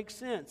doesn't make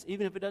sense,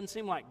 even if it doesn't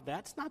seem like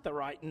that's not the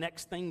right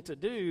next thing to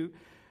do,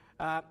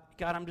 God,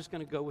 I'm just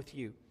going to go with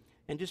you.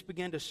 And just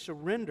begin to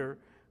surrender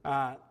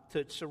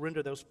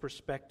those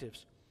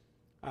perspectives.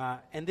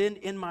 And then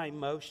in my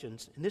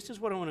emotions, and this is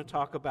what I want to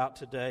talk about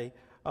today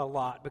a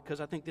lot, because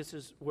I think this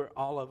is where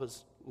all of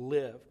us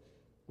live,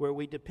 where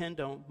we depend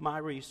on my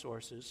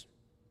resources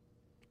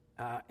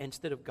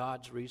instead of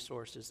God's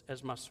resources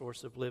as my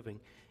source of living.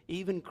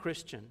 Even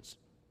Christians.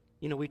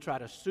 We try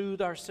to soothe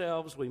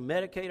ourselves, we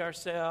medicate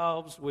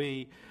ourselves,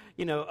 we,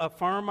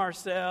 affirm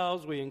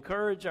ourselves, we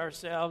encourage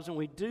ourselves, and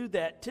we do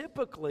that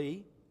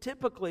typically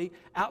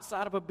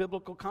outside of a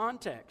biblical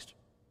context.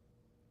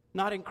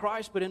 Not in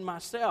Christ, but in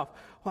myself.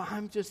 Well,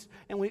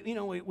 and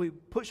we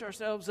push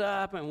ourselves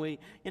up, and we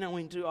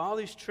do all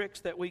these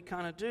tricks that we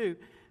kind of do.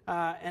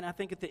 And I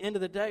think at the end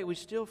of the day, we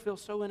still feel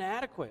so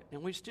inadequate,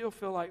 and we still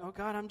feel like, oh,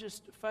 God, I'm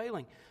just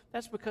failing.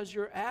 That's because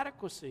your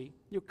adequacy,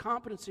 your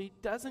competency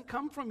doesn't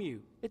come from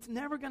you. It's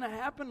never going to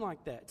happen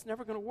like that. It's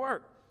never going to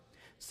work.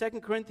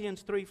 2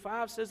 Corinthians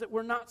 3:5 says that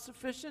we're not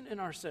sufficient in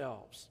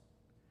ourselves.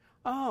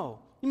 Oh,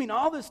 you mean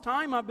all this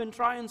time I've been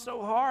trying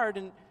so hard,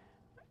 and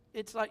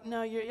it's like,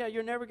 no,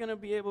 you're never going to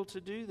be able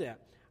to do that.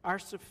 Our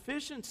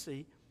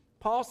sufficiency,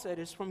 Paul said,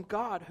 is from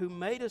God, who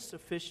made us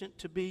sufficient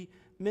to be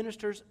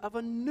ministers of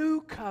a new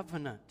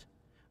covenant,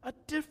 a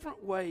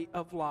different way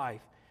of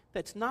life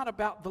that's not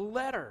about the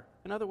letter.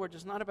 In other words,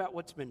 it's not about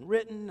what's been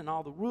written and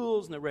all the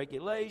rules and the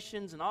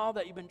regulations and all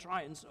that you've been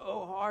trying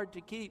so hard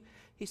to keep.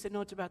 He said, no,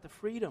 it's about the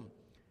freedom.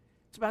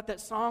 It's about that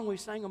song we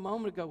sang a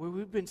moment ago where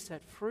we've been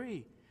set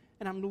free.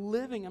 And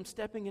I'm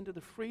stepping into the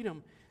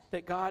freedom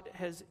that God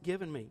has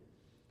given me.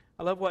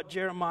 I love what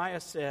Jeremiah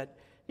said.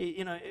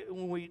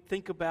 When we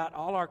think about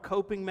all our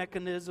coping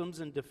mechanisms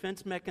and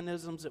defense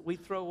mechanisms that we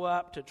throw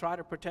up to try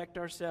to protect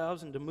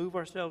ourselves and to move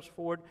ourselves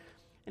forward,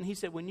 and he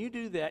said, when you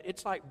do that,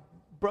 it's like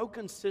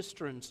broken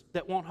cisterns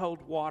that won't hold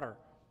water.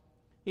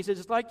 He says,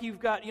 it's like you've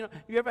got, you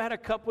ever had a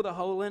cup with a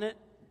hole in it?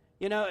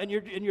 And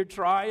you're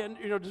trying,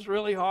 just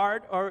really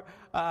hard. Or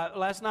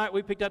last night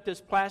we picked up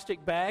this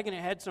plastic bag and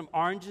it had some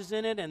oranges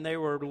in it and they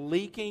were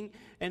leaking.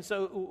 And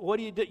so what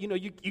do?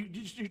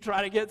 You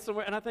try to get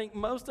somewhere. And I think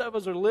most of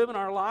us are living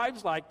our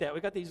lives like that.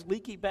 We've got these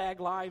leaky bag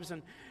lives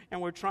and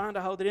we're trying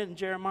to hold it in. And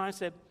Jeremiah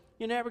said,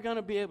 you're never going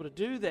to be able to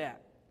do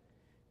that.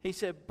 He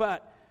said,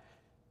 but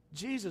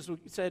Jesus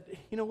said,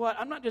 you know what?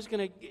 I'm not just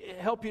going to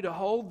help you to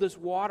hold this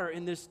water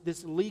in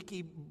this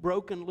leaky,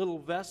 broken little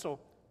vessel.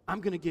 I'm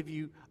going to give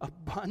you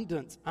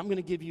abundance. I'm going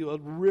to give you a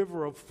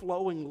river of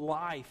flowing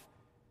life,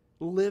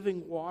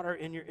 living water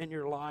in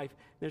your life.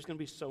 There's going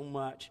to be so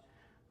much.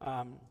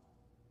 And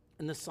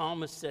the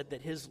psalmist said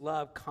that his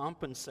love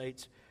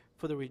compensates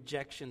for the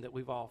rejection that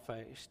we've all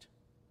faced.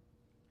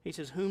 He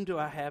says, whom do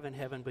I have in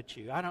heaven but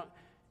you? At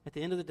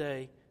the end of the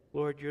day,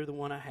 Lord, you're the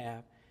one I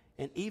have.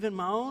 And even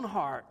my own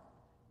heart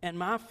and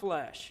my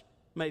flesh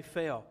may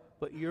fail,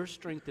 but your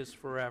strength is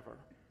forever.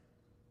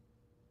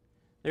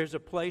 There's a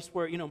place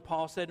where,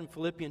 Paul said in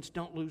Philippians,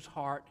 don't lose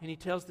heart. And he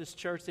tells this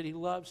church that he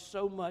loves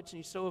so much and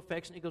he's so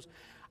affectionate. He goes,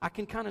 I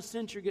can kind of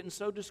sense you're getting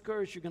so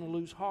discouraged you're going to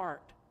lose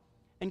heart.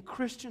 And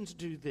Christians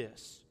do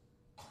this.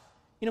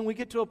 We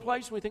get to a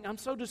place where we think, I'm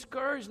so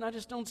discouraged and I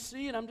just don't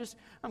see it.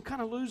 I'm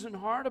kind of losing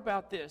heart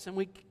about this. And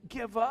we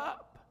give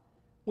up.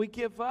 We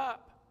give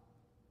up.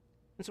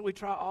 And so we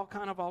try all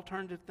kind of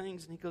alternative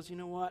things. And he goes, you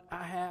know what?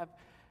 I have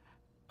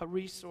a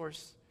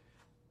resource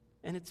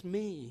and it's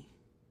me.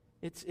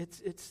 It's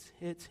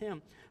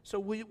him. So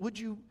would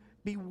you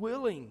be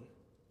willing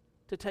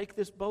to take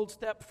this bold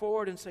step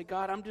forward and say,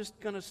 God, I'm just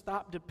going to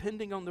stop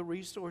depending on the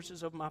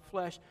resources of my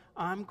flesh.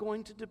 I'm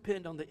going to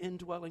depend on the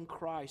indwelling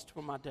Christ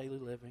for my daily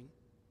living.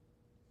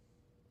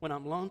 When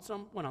I'm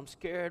lonesome, when I'm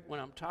scared, when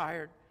I'm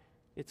tired,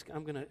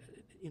 I'm going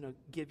to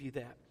give you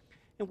that.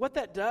 And what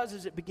that does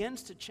is it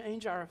begins to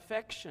change our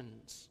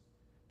affections.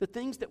 The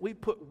things that we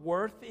put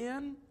worth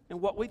in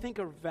and what we think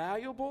are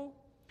valuable,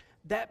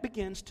 that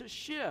begins to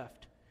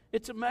shift.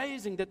 It's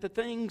amazing that the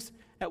things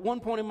at one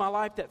point in my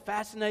life that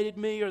fascinated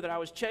me or that I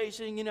was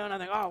chasing, and I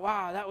think, oh,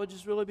 wow, that would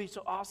just really be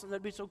so awesome.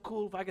 That'd be so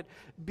cool if I could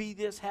be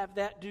this, have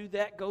that, do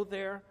that, go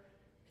there.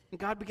 And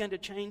God began to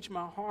change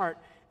my heart.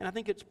 And I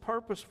think it's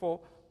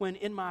purposeful when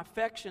in my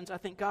affections, I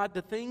think, God,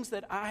 the things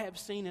that I have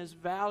seen as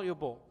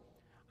valuable,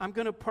 I'm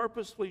going to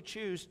purposefully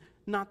choose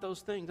not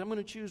those things. I'm going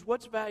to choose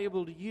what's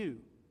valuable to you.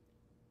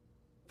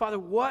 Father,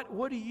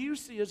 what do you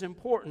see as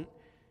important?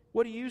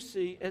 What do you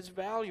see as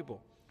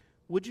valuable?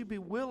 Would you be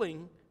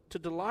willing to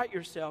delight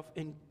yourself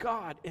in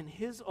God and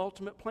His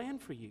ultimate plan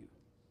for you?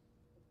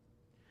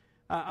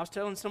 I was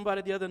telling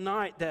somebody the other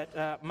night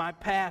that my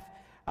path,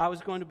 I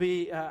was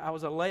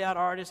a layout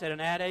artist at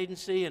an ad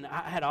agency, and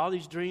I had all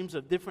these dreams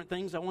of different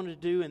things I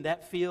wanted to do in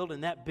that field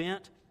and that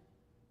bent.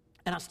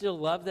 And I still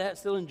love that,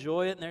 still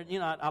enjoy it.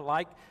 And I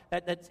like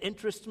that. That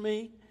interests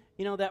me.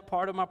 That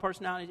part of my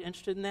personality is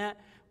interested in that.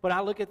 But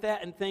I look at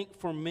that and think,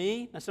 for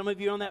me, now some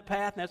of you are on that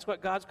path, and that's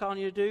what God's calling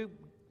you to do.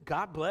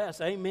 God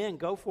bless, amen,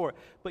 go for it.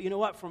 But you know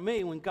what, for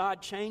me, when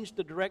God changed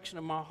the direction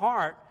of my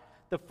heart,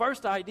 the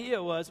first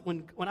idea was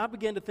when I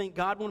began to think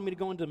God wanted me to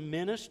go into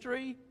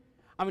ministry,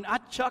 I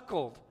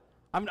chuckled.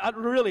 I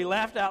really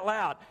laughed out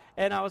loud.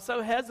 And I was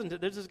so hesitant.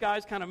 There's this guy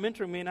who's kind of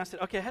mentoring me, and I said,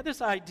 okay, I had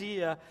this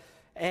idea,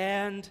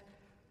 and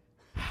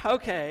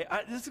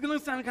this is going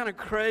to sound kind of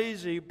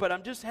crazy, but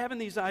I'm just having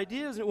these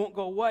ideas, and it won't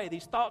go away.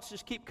 These thoughts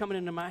just keep coming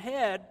into my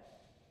head.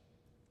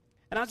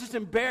 And I was just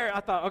embarrassed. I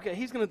thought, okay,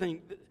 he's going to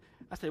think...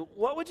 I said,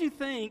 what would you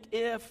think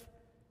if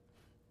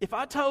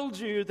I told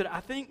you that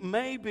I think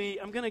maybe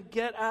I'm going to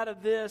get out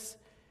of this,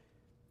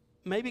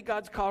 maybe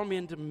God's calling me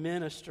into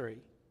ministry?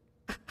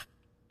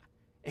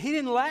 He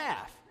didn't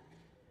laugh.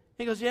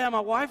 He goes, yeah,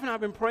 my wife and I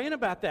have been praying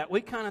about that. We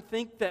kind of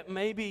think that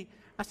maybe,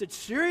 I said,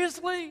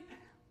 seriously?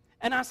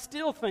 And I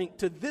still think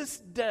to this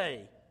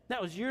day,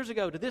 that was years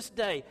ago, to this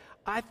day,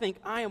 I think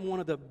I am one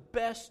of the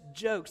best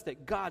jokes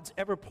that God's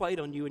ever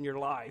played on you in your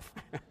life.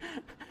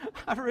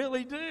 I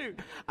really do.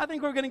 I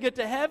think we're going to get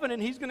to heaven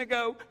and He's going to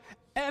go,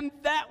 and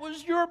that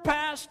was your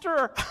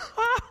pastor.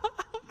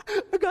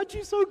 I got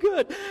you so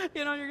good.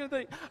 You're going to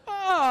think,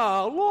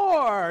 oh,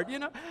 Lord.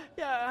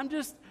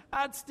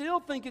 I'd still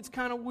think it's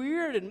kind of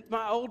weird. And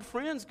my old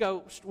friends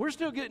go, we're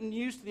still getting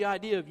used to the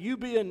idea of you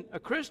being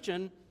a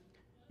Christian,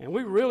 and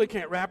we really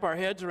can't wrap our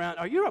heads around,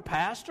 are you a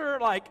pastor?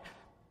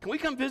 Can we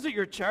come visit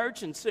your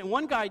church? And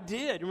one guy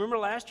did. Remember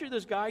last year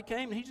this guy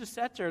came and he just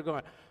sat there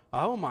going,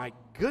 oh my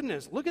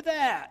goodness, look at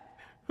that.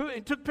 He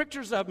took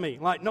pictures of me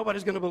like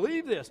nobody's going to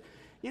believe this.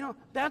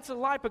 That's a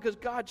lie because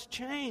God's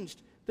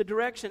changed the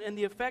direction and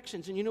the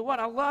affections. And you know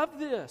what? I love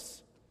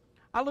this.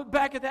 I look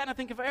back at that and I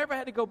think if I ever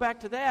had to go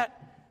back to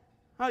that,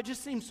 it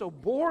just seems so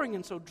boring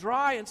and so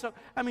dry. And so,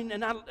 I'm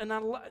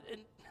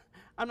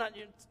not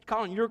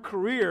calling your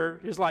career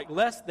is like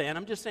less than.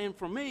 I'm just saying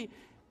for me,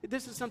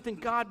 this is something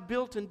God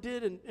built and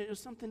did, and it was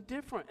something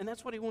different. And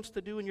that's what He wants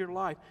to do in your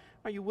life.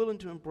 Are you willing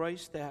to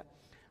embrace that?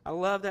 I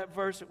love that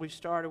verse that we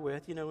started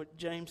with.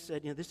 James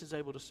said, this is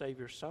able to save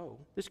your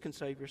soul. This can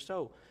save your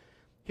soul.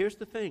 Here's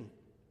the thing.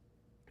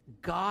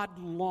 God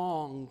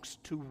longs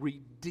to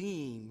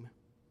redeem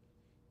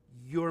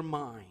your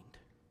mind,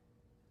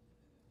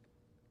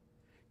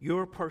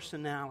 your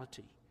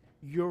personality,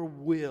 your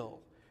will,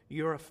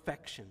 your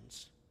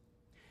affections.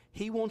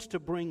 He wants to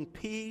bring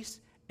peace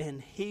and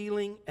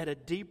healing at a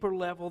deeper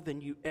level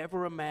than you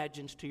ever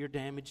imagined to your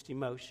damaged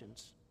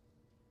emotions.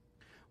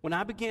 When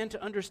I began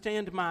to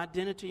understand my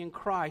identity in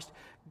Christ,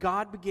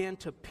 God began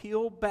to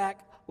peel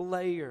back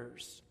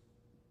layers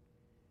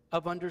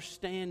of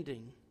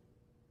understanding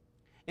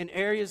in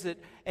areas that,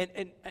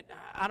 and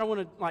I don't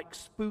want to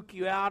spook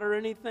you out or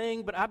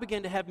anything, but I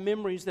began to have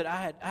memories that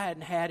I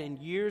hadn't had in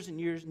years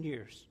and years and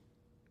years.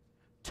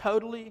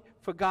 Totally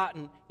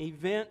forgotten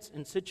events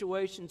and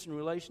situations and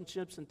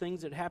relationships and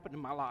things that happened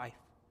in my life.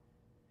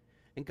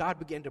 And God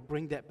began to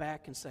bring that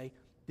back and say,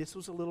 this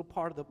was a little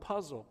part of the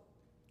puzzle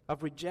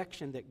of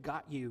rejection that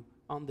got you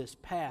on this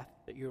path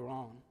that you're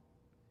on.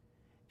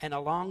 And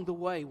along the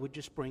way would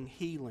just bring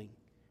healing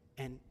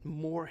and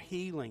more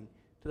healing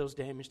to those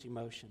damaged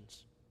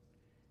emotions.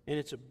 And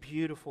it's a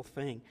beautiful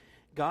thing.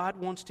 God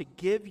wants to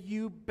give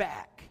you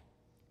back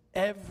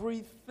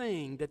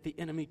everything that the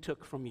enemy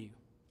took from you.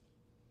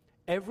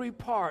 Every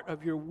part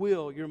of your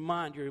will, your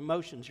mind, your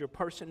emotions, your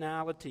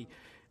personality,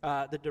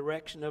 the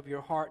direction of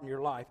your heart and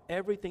your life,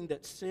 everything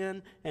that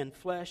sin and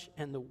flesh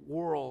and the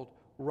world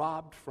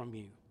robbed from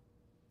you.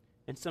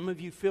 And some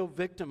of you feel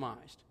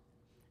victimized.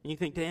 And you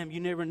think, damn, you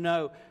never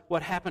know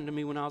what happened to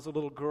me when I was a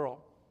little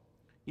girl.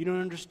 You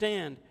don't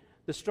understand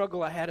the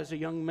struggle I had as a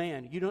young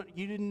man. You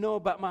didn't know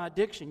about my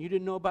addiction. You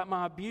didn't know about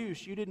my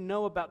abuse. You didn't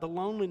know about the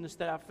loneliness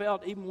that I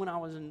felt even when I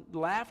was in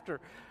laughter.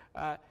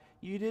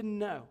 You didn't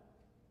know.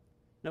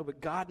 No,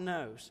 but God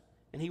knows.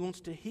 And He wants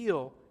to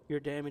heal your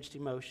damaged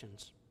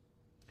emotions.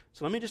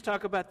 So let me just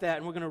talk about that,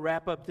 and we're going to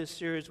wrap up this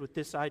series with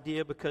this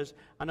idea, because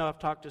I know I've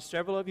talked to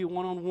several of you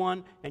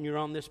one-on-one, and you're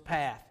on this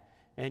path,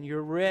 and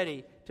you're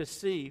ready to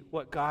see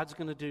what God's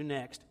going to do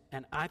next.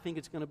 And I think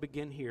it's going to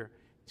begin here.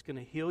 It's going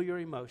to heal your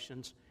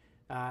emotions,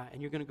 and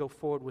you're going to go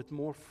forward with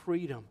more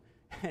freedom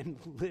and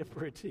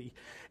liberty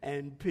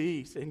and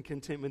peace and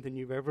contentment than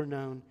you've ever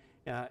known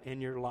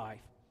in your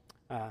life.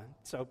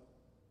 So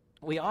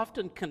we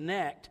often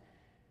connect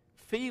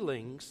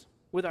feelings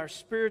with our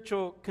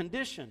spiritual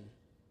condition.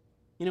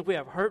 You know, if we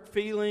have hurt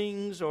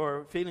feelings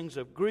or feelings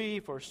of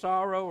grief or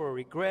sorrow or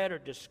regret or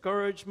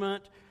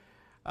discouragement.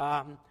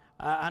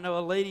 I know a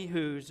lady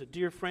who's a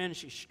dear friend.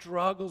 She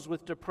struggles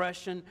with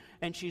depression,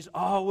 and she's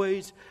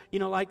always,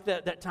 like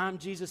that time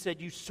Jesus said,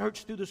 you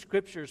search through the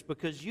Scriptures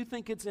because you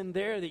think it's in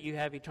there that you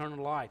have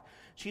eternal life.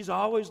 She's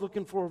always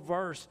looking for a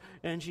verse,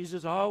 and she's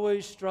just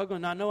always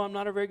struggling. I know I'm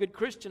not a very good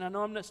Christian. I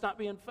know I'm just not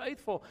being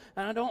faithful,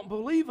 and I don't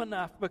believe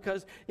enough,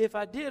 because if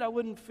I did, I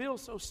wouldn't feel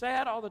so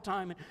sad all the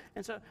time.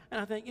 And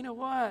I think, you know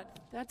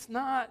what? That's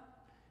not,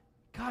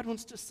 God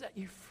wants to set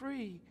you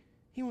free.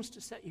 He wants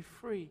to set you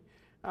free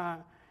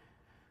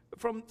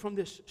from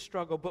this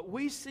struggle. But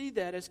we see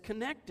that as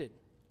connected.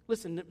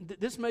 Listen,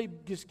 this may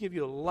just give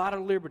you a lot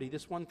of liberty,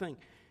 this one thing.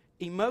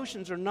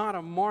 Emotions are not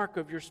a mark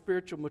of your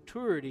spiritual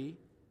maturity,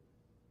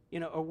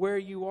 or where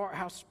you are,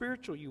 how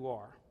spiritual you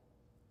are.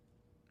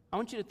 I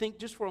want you to think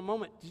just for a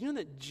moment, did you know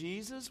that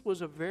Jesus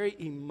was a very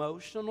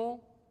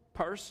emotional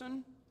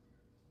person?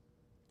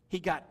 He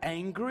got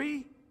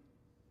angry.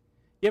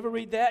 You ever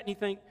read that and you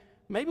think,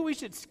 maybe we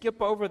should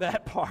skip over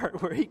that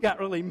part where he got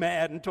really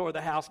mad and tore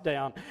the house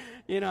down.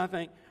 I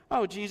think,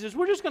 oh, Jesus,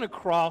 we're just going to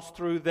cross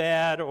through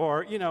that,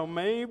 or,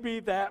 maybe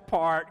that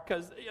part,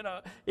 because,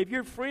 if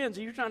you're friends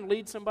and you're trying to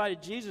lead somebody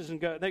to Jesus and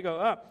they go,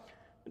 oh,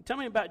 tell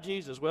me about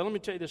Jesus. Well, let me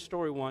tell you this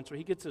story once where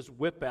he gets his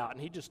whip out and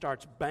he just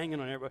starts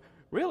banging on everybody.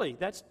 Really?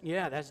 That's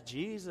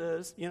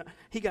Jesus.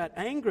 He got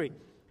angry.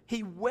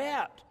 He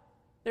wept.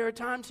 There are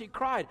times he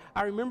cried.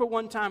 I remember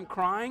one time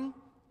crying,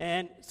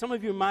 and some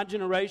of you in my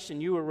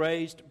generation, you were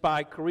raised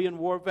by Korean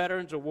War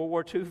veterans or World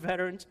War II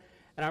veterans,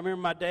 and I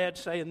remember my dad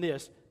saying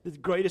this, the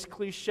greatest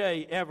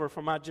cliche ever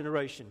for my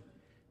generation.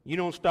 You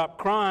don't stop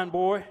crying,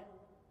 boy,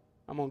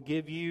 I'm going to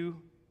give you...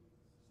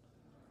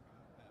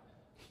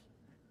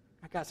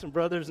 I got some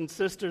brothers and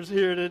sisters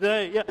here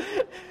today. Yeah,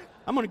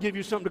 I'm going to give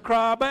you something to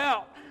cry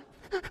about.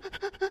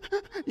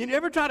 You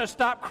ever try to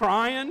stop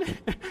crying?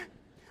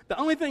 The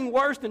only thing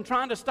worse than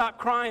trying to stop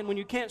crying when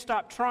you can't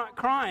stop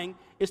crying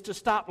is to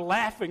stop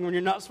laughing when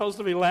you're not supposed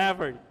to be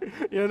laughing.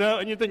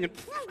 And you're thinking,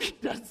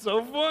 that's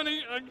so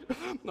funny.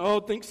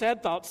 Think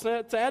sad thoughts,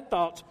 sad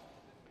thoughts.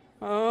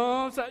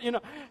 It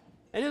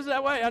is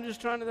that way. I'm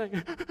just trying to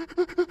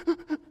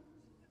think.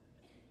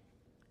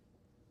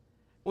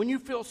 When you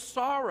feel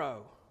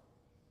sorrow,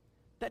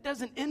 that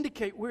doesn't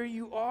indicate where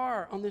you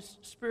are on this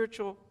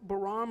spiritual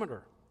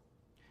barometer.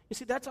 You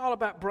see, that's all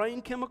about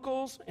brain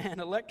chemicals and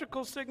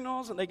electrical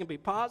signals, and they can be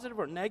positive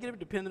or negative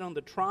depending on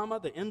the trauma,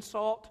 the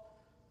insult,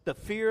 the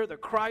fear, the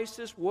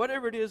crisis,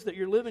 whatever it is that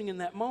you're living in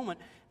that moment.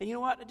 And you know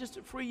what? Just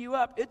to free you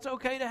up, it's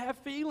okay to have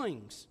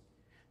feelings.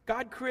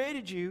 God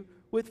created you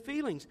with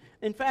feelings.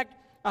 In fact,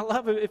 I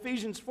love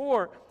Ephesians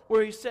 4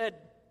 where he said,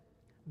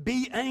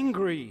 be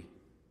angry,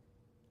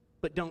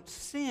 but don't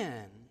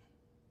sin.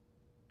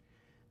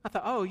 I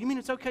thought, oh, you mean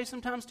it's okay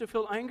sometimes to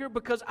feel anger?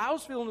 Because I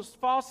was feeling this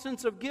false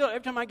sense of guilt.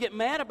 Every time I get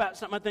mad about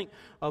something, I think,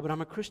 oh, but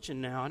I'm a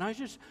Christian now,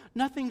 and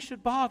nothing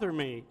should bother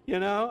me,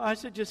 I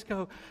should just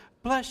go,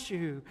 bless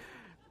you.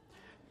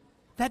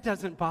 That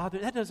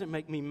doesn't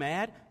make me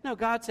mad. No,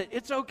 God said,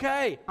 it's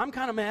okay. I'm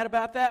kind of mad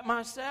about that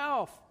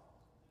myself.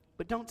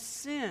 But don't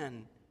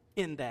sin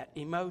in that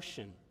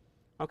emotion.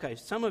 Okay,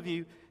 some of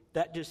you,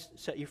 that just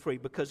set you free,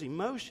 because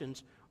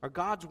emotions are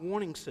God's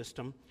warning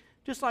system.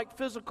 Just like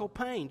physical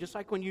pain, just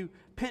like when you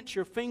pinch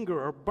your finger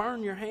or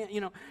burn your hand,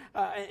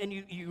 and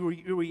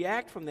you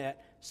react from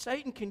that.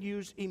 Satan can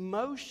use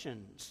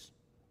emotions,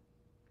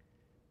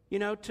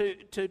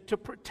 to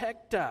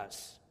protect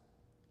us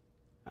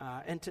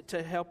and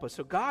to help us.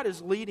 So God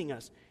is leading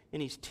us,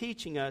 and He's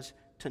teaching us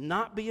to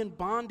not be in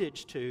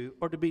bondage to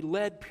or to be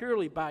led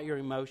purely by your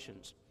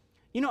emotions.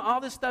 All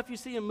this stuff you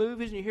see in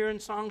movies and you hear in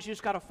songs, you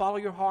just got to follow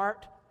your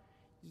heart.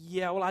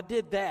 Yeah, well, I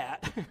did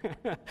that.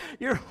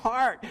 Your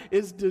heart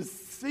is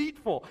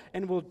deceitful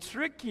and will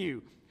trick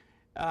you.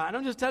 And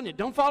I'm just telling you,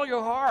 don't follow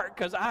your heart,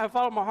 because I have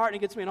followed my heart and it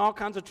gets me in all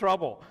kinds of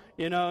trouble,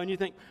 and you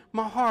think,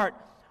 my heart,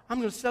 I'm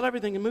going to sell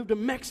everything and move to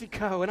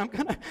Mexico, and I'm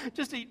going to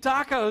just eat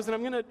tacos, and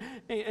I'm going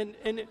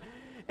to,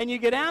 and you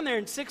get down there,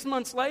 and 6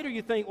 months later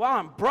you think, wow,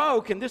 I'm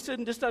broke, and this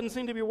doesn't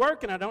seem to be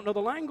working. I don't know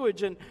the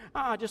language, and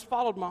I just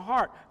followed my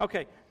heart.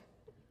 Okay,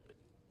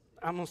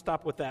 I'm going to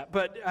stop with that.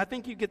 But I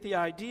think you get the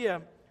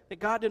idea that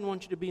God didn't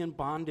want you to be in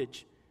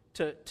bondage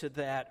to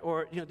that,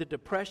 or the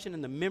depression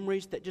and the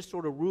memories that just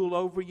sort of rule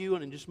over you,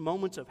 and in just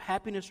moments of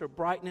happiness or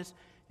brightness,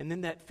 and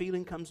then that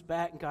feeling comes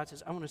back, and God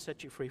says, I want to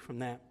set you free from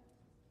that.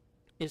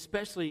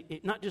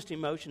 Especially, not just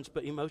emotions,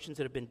 but emotions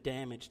that have been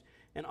damaged,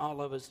 and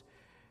all of us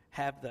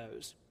have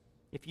those.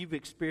 If you've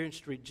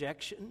experienced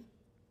rejection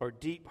or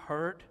deep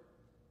hurt,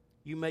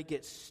 you may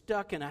get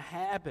stuck in a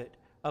habit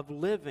of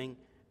living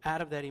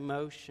out of that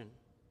emotion,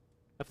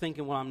 of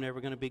thinking, well, I'm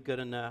never going to be good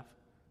enough.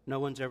 No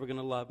one's ever going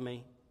to love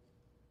me.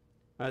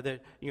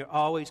 That you're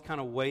always kind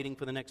of waiting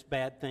for the next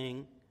bad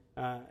thing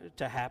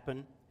to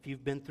happen. If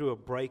you've been through a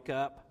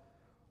breakup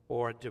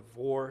or a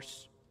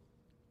divorce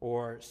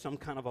or some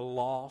kind of a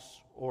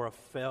loss or a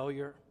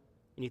failure,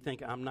 and you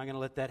think, I'm not going to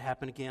let that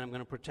happen again. I'm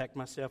going to protect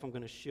myself. I'm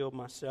going to shield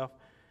myself.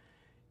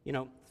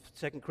 2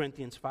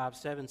 Corinthians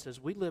 5:7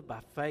 says, we live by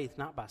faith,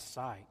 not by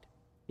sight.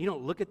 You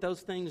don't look at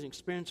those things and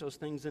experience those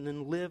things and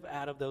then live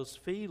out of those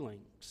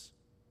feelings.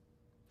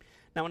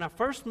 Now, when I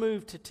first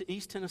moved to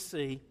East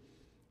Tennessee,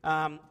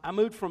 I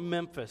moved from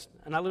Memphis,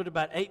 and I lived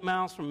about 8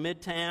 miles from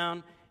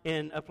Midtown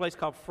in a place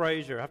called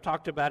Fraser. I've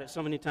talked about it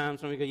so many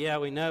times when we go, yeah,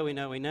 we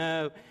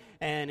know.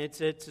 And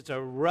it's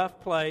a rough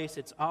place.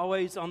 It's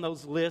always on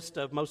those lists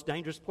of most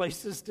dangerous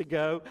places to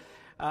go.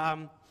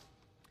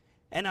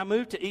 And I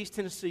moved to East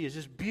Tennessee. It's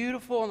just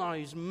beautiful, and all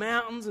these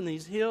mountains and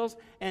these hills.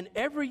 And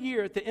every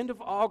year at the end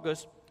of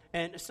August,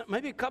 and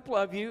maybe a couple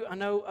of you, I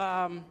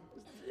know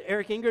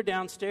Eric Inger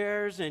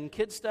downstairs and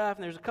Kid Stuff,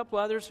 and there's a couple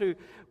others who,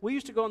 we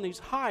used to go on these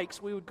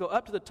hikes. We would go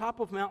up to the top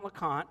of Mount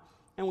LeConte,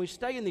 and we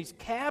stay in these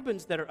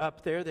cabins that are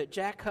up there that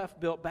Jack Huff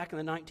built back in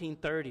the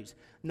 1930s.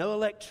 No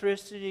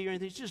electricity or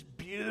anything. It's just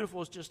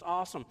beautiful. It's just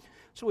awesome.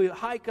 So we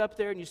hike up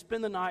there, and you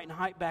spend the night and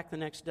hike back the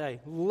next day.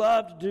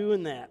 Loved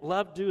doing that.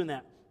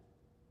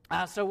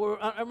 So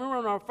I remember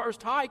on our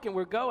first hike, and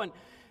we're going,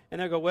 and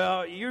they go,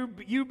 well,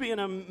 you being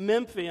a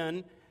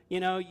Memphian,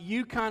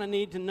 you kind of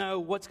need to know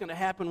what's going to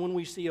happen when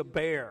we see a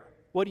bear.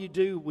 What do you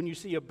do when you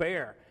see a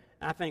bear?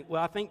 I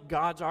think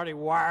God's already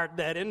wired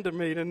that into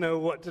me to know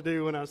what to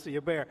do when I see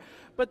a bear.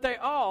 But they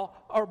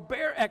all are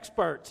bear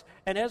experts.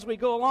 And as we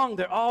go along,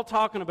 they're all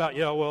talking about,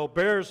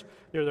 bears,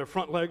 their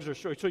front legs are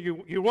short. So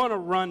you want to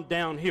run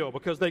downhill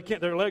because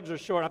their legs are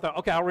short. I thought,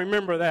 okay, I'll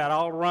remember that.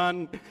 I'll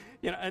run,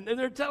 and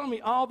they're telling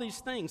me all these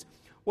things.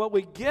 Well,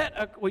 we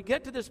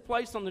get to this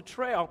place on the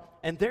trail,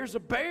 and there's a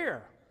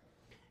bear.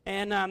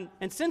 And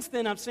since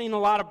then, I've seen a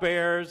lot of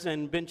bears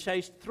and been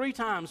chased 3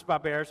 times by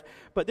bears,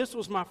 but this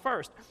was my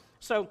first.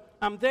 So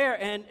I'm there,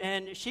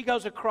 and she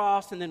goes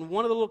across, and then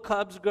one of the little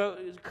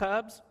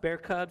bear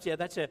cubs, yeah,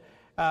 that's it.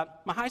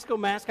 My high school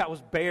mascot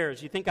was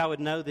bears. You think I would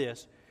know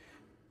this?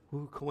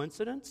 Ooh,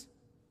 coincidence?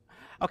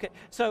 Okay,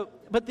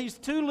 but these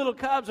 2 little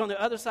cubs on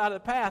the other side of the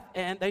path,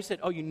 and they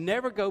said, you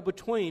never go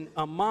between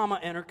a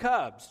mama and her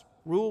cubs.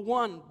 Rule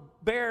 1,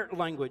 bear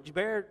language,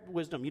 bear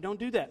wisdom. You don't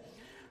do that.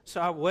 So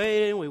I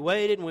waited, and we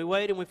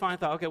waited, and we finally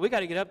thought, okay, we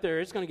got to get up there.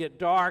 It's going to get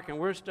dark, and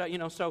we're stuck,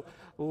 so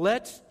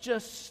let's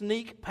just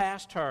sneak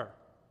past her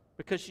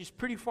because she's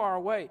pretty far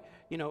away,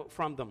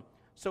 from them.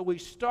 So we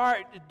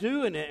start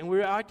doing it, and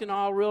we're acting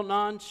all real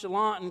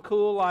nonchalant and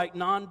cool, like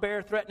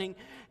non-bear threatening,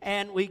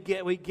 and we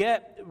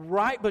get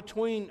right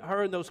between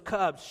her and those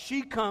cubs.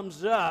 She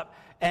comes up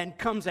and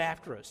comes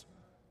after us.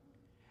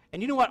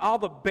 And you know what all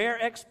the bear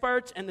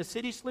experts and the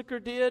city slicker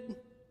did?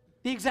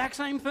 The exact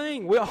same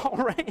thing. We all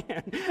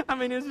ran. I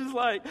mean, it's just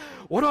like,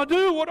 what do I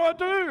do?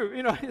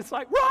 It's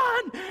like,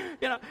 run!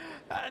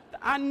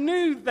 I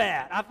knew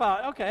that. I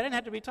thought, okay, I didn't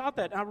have to be taught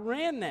that. I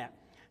ran that.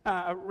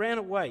 I ran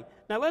away.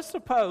 Now, let's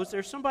suppose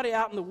there's somebody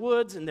out in the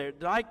woods, and they're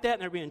like that,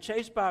 and they're being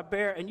chased by a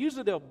bear, and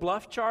usually they'll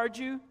bluff charge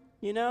you.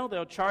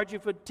 They'll charge you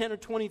for 10 or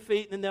 20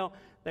 feet, and then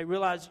they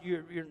realize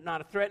you're not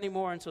a threat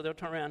anymore, and so they'll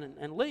turn around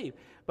and leave.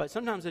 But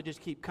sometimes they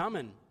just keep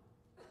coming,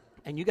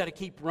 and you got to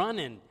keep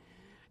running.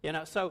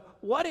 So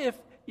what if,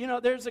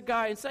 there's a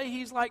guy, and say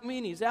he's like me,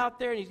 and he's out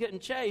there, and he's getting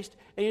chased,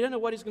 and you don't know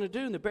what he's going to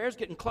do, and the bear's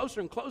getting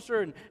closer and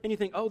closer, and you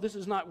think, this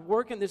is not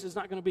working, this is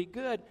not going to be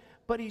good.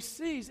 But he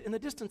sees in the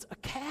distance a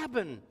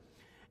cabin,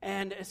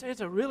 and it's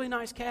a really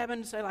nice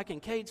cabin, say like in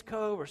Cades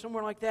Cove or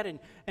somewhere like that,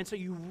 and so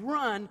you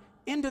run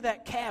into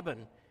that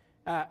cabin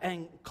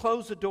and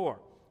close the door,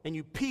 and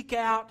you peek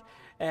out,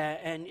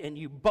 and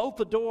you bolt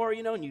the door,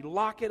 and you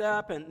lock it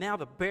up, and now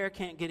the bear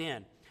can't get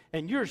in.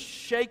 And you're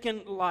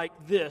shaking like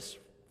this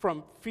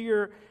from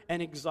fear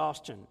and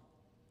exhaustion.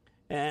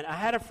 And I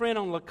had a friend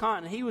on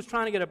LeConte, and he was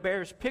trying to get a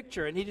bear's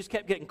picture, and he just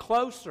kept getting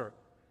closer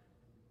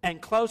and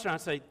closer. And I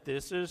say,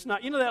 this is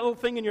not, that little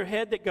thing in your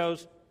head that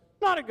goes,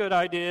 not a good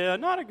idea,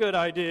 not a good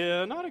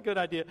idea, not a good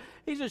idea.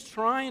 He's just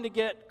trying to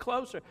get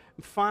closer.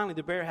 And finally,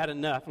 the bear had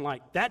enough. And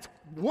like, that's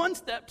one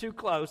step too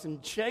close,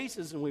 and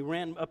chases, and we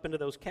ran up into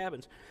those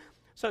cabins.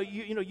 So,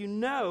 you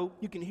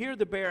can hear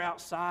the bear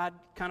outside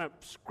kind of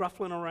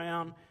scruffling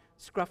around.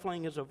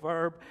 Scruffling is a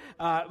verb,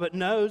 but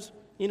knows,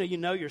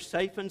 you're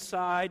safe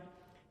inside.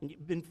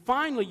 And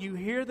finally, you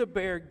hear the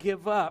bear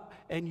give up,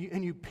 and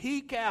you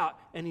peek out,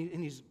 and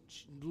he's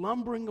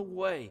lumbering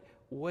away,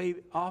 way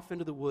off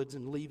into the woods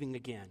and leaving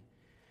again.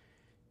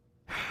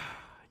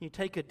 You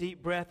take a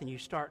deep breath, and you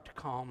start to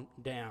calm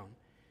down.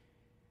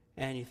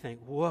 And you think,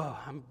 whoa,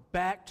 I'm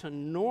back to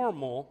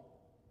normal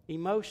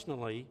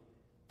emotionally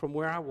from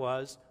where I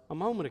was a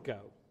moment ago,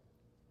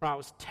 where I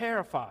was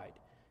terrified.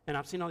 And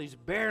I've seen all these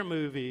bear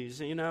movies,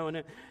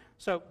 and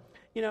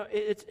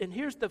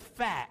here's the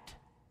fact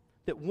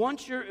that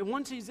once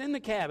he's in the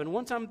cabin,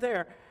 once I'm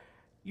there,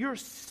 you're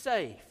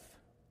safe.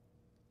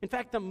 In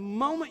fact, the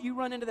moment you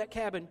run into that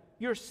cabin,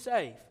 you're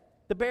safe.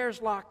 The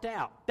bear's locked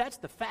out. That's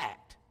the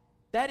fact.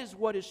 That is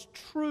what is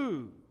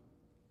true.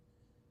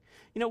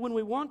 When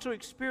we want to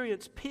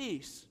experience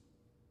peace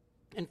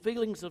and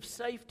feelings of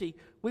safety,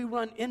 we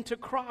run into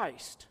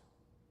Christ.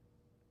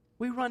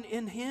 We run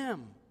in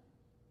Him.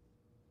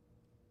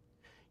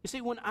 You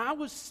see, when I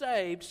was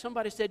saved,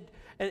 somebody said,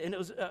 and it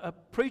was a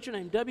preacher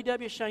named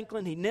W.W.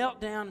 Shanklin, he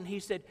knelt down and he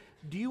said,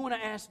 do you want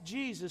to ask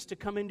Jesus to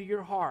come into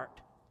your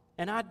heart?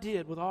 And I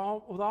did, with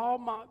all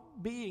my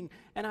being,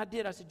 and I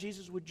did. I said,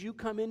 Jesus, would you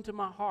come into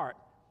my heart?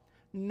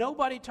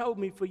 Nobody told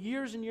me for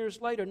years and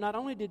years later, not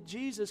only did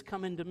Jesus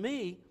come into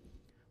me,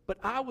 but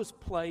I was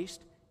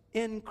placed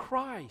in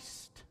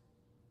Christ.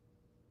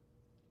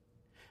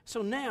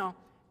 So now,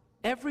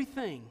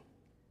 everything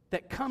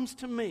that comes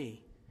to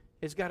me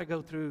has got to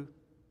go through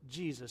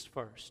Jesus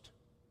first.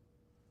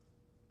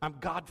 I'm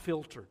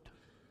God-filtered.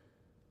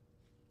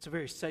 It's a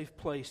very safe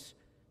place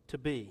to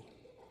be.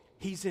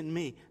 He's in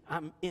me.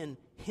 I'm in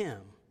Him.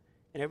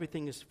 And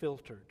everything is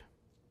filtered.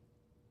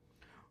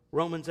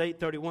 Romans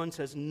 8:31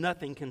 says,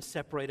 nothing can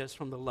separate us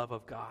from the love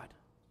of God.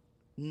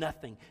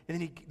 Nothing. And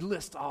then he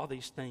lists all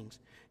these things.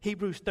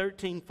 Hebrews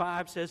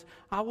 13:5 says,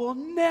 I will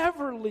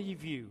never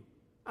leave you.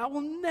 I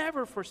will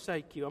never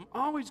forsake you. I'm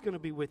always going to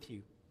be with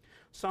you.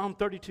 Psalm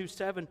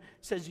 32:7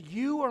 says,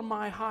 you are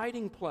my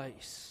hiding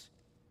place.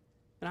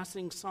 And I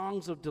sing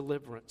songs of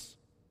deliverance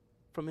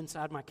from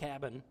inside my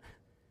cabin.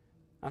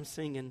 I'm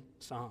singing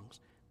songs.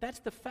 That's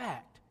the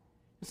fact.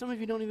 And some of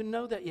you don't even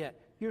know that yet.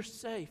 You're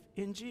safe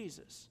in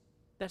Jesus.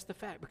 That's the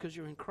fact, because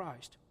you're in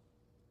Christ.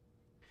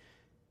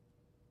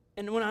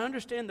 And when I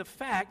understand the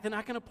fact, then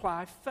I can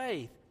apply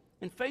faith.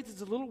 And faith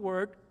is a little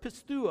word,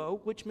 pisteuo,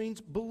 which means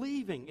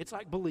believing. It's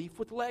like belief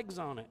with legs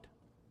on it.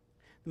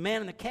 The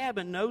man in the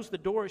cabin knows the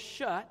door is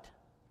shut.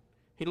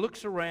 He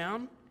looks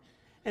around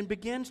and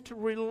begins to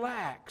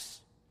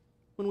relax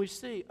when we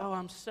see, oh,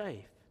 I'm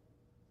safe.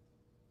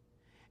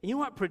 And you know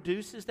what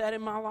produces that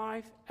in my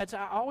life? As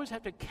I always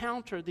have to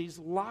counter these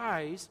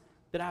lies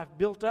that I've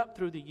built up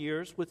through the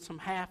years with some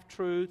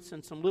half-truths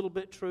and some little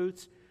bit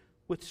truths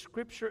with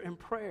Scripture and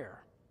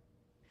prayer.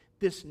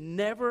 This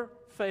never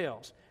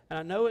fails. And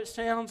I know it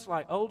sounds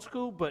like old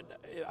school, but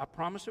I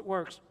promise it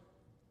works.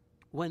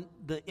 When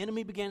the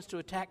enemy begins to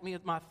attack me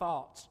with my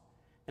thoughts,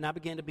 and I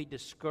begin to be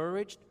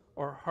discouraged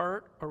or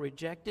hurt or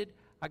rejected,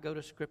 I go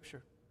to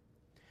Scripture.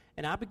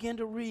 And I begin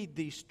to read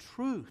these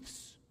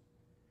truths,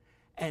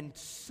 and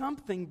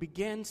something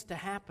begins to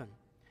happen.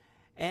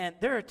 And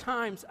there are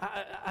times,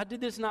 I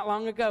did this not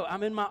long ago.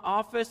 I'm in my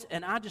office,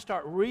 and I just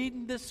start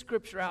reading this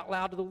Scripture out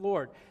loud to the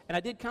Lord. And I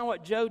did kind of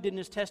what Joe did in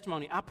his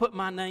testimony. I put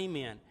my name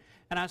in.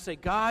 And I say,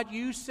 God,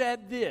 you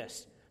said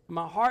this.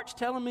 My heart's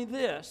telling me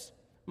this.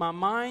 My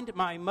mind,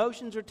 my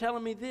emotions are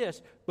telling me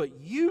this. But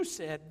you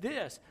said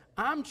this.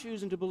 I'm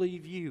choosing to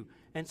believe you.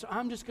 And so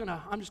I'm just gonna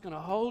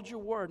hold your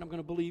word, and I'm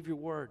going to believe your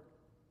word.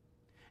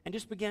 And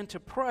just began to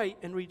pray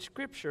and read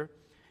Scripture.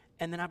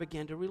 And then I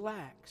began to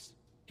relax.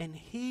 And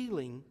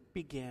healing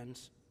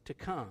begins to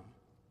come.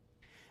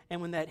 And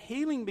when that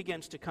healing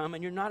begins to come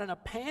and you're not in a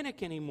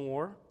panic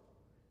anymore,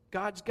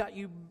 God's got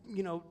you,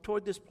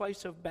 toward this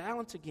place of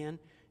balance again,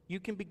 you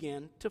can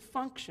begin to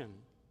function.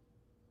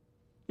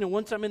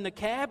 Once I'm in the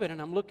cabin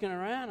and I'm looking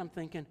around, I'm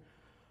thinking,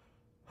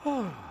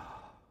 oh,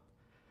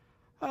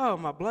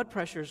 my blood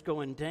pressure is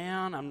going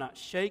down. I'm not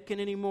shaking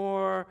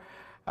anymore.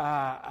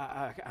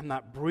 I'm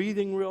not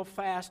breathing real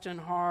fast and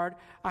hard.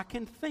 I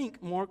can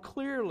think more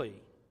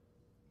clearly.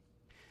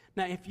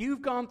 Now, if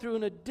you've gone through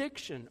an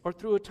addiction or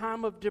through a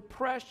time of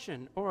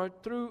depression or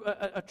through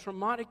a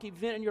traumatic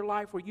event in your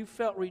life where you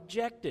felt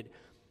rejected,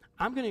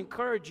 I'm going to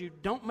encourage you,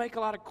 don't make a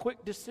lot of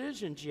quick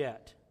decisions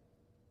yet.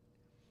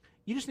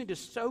 You just need to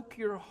soak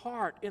your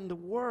heart in the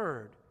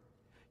Word.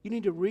 You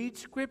need to read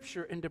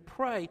Scripture and to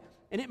pray,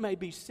 and it may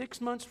be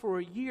 6 months for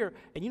a year.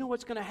 And you know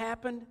what's going to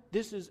happen?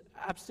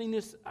 I've seen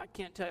this, I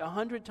can't tell you,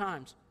 100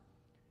 times.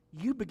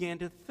 You begin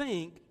to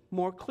think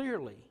more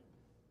clearly.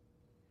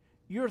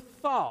 Your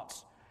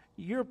thoughts,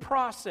 your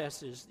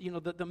processes,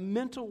 the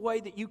mental way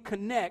that you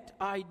connect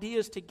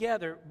ideas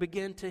together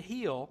begin to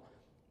heal,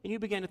 And you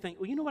began to think,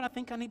 well, you know what I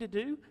think I need to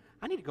do?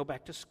 I need to go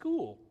back to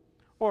school.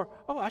 Or,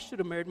 oh, I should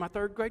have married my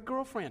third grade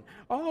girlfriend.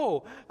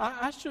 Oh,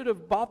 I should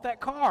have bought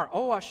that car.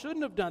 Oh, I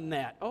shouldn't have done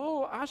that.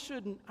 Oh, I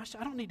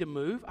don't need to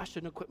move. I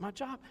shouldn't have quit my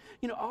job.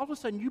 All of a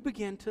sudden you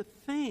begin to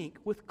think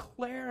with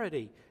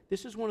clarity.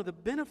 This is one of the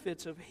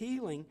benefits of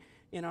healing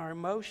in our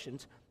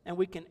emotions, and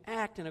we can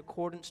act in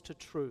accordance to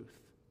truth.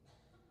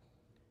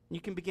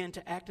 You can begin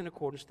to act in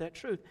accordance to that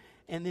truth.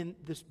 And then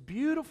this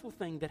beautiful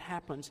thing that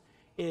happens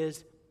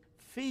is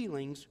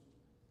feelings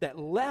that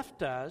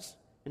left us.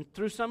 And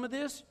through some of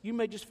this, you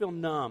may just feel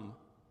numb.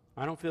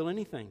 I don't feel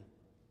anything.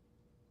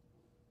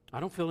 I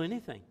don't feel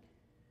anything.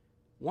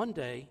 One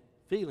day,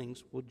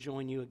 feelings will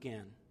join you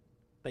again.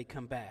 They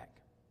come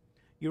back.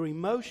 Your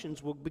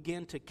emotions will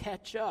begin to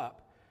catch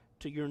up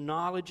to your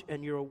knowledge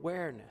and your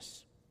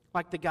awareness.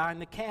 Like the guy in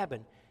the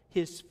cabin.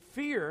 His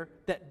fear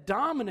that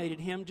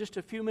dominated him just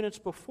a few minutes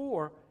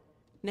before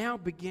now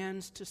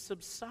begins to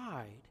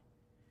subside.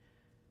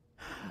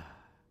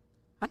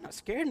 I'm not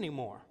scared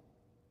anymore.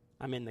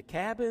 I'm in the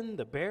cabin,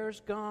 the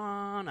bear's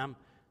gone,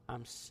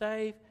 I'm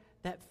safe.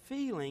 That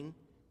feeling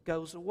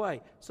goes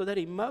away. So that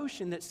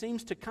emotion that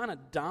seems to kind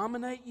of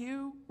dominate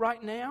you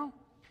right now,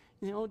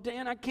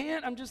 Dan, I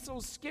can't, I'm just so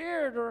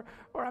scared, or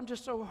I'm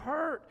just so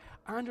hurt.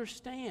 I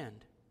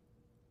understand.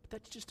 But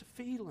that's just a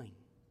feeling.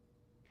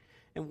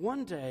 And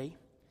one day,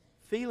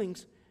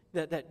 feelings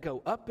that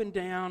go up and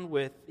down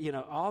with,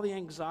 all the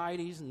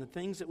anxieties and the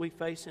things that we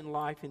face in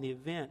life and the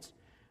events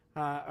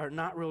are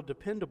not real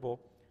dependable.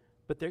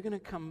 But they're going to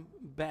come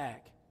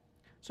back.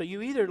 So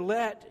you either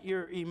let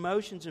your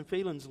emotions and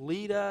feelings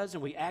lead us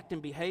and we act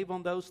and behave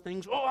on those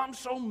things. Oh, I'm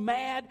so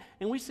mad.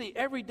 And we see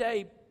every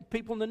day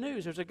people in the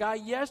news. There's a guy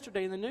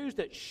yesterday in the news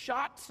that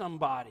shot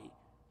somebody.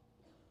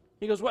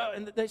 He goes, well,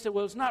 and they said,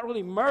 well, it's not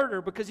really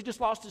murder because he just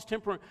lost his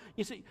temper.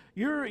 You see,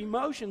 your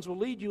emotions will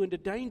lead you into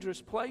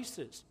dangerous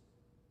places.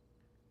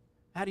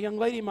 I had a young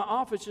lady in my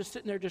office just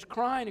sitting there just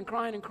crying and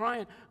crying and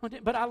crying.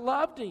 But I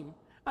loved him.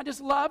 I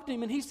just loved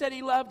him, and he said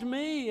he loved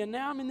me, and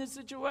now I'm in this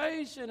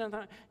situation. And I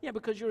thought, yeah,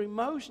 because your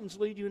emotions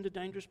lead you into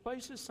dangerous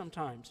places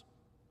sometimes.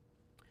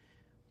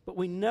 But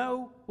we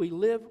know we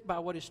live by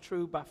what is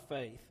true by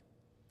faith.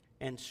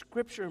 And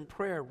Scripture and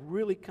prayer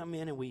really come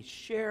in, and we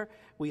share,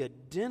 we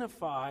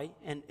identify,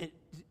 and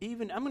I'm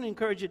going to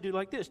encourage you to do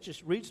like this.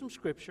 Just read some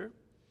Scripture,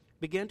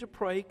 begin to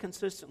pray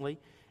consistently,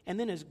 and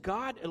then as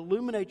God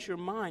illuminates your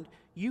mind,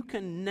 you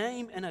can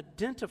name and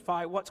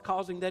identify what's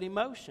causing that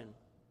emotion.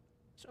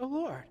 So, oh,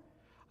 Lord,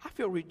 I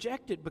feel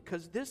rejected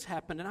because this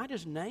happened, and I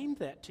just named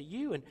that to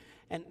you.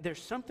 And there's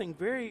something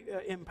very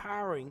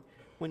empowering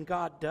when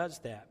God does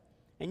that.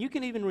 And you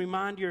can even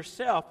remind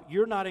yourself,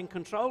 you're not in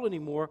control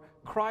anymore.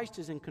 Christ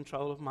is in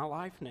control of my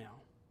life now.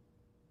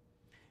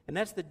 And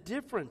that's the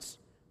difference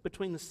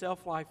between the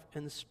self-life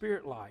and the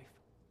spirit life.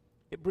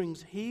 It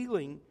brings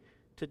healing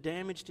to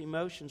damaged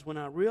emotions when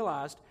I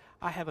realized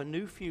I have a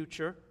new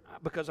future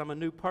because I'm a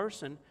new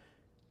person.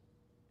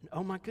 And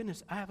oh my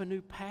goodness, I have a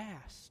new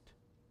past.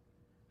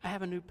 I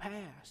have a new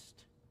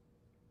past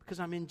because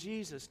I'm in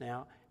Jesus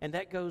now, and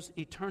that goes,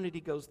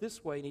 eternity goes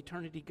this way, and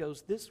eternity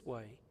goes this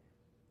way.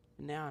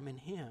 And now I'm in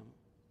Him,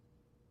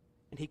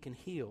 and He can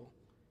heal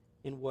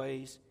in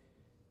ways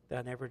that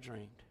I never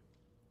dreamed.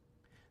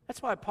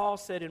 That's why Paul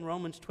said in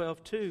Romans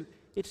 12:2,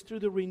 it's through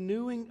the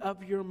renewing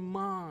of your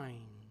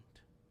mind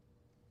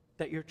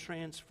that you're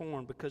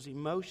transformed, because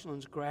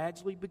emotions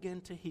gradually begin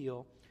to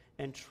heal,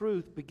 and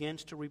truth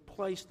begins to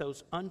replace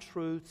those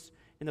untruths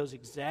and those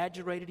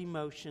exaggerated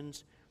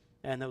emotions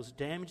and those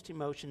damaged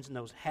emotions and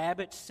those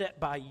habits set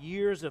by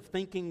years of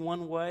thinking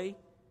one way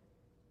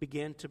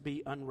begin to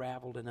be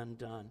unraveled and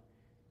undone,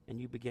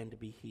 and you begin to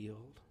be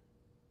healed.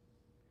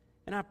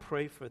 And I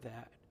pray for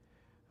that,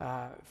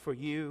 for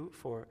you,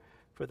 for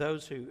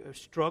those who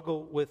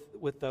struggle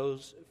with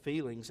those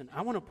feelings. And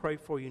I want to pray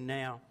for you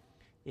now.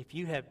 If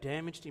you have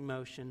damaged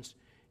emotions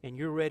and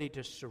you're ready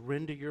to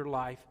surrender your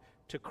life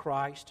to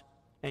Christ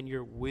and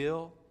your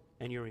will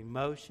and your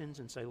emotions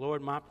and say,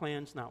 Lord, my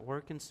plan's not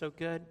working so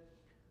good.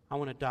 I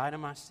want to die to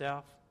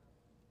myself,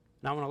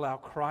 and I want to allow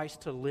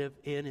Christ to live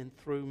in and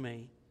through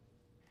me.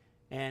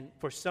 And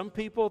for some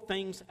people,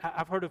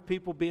 I've heard of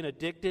people being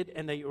addicted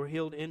and they were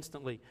healed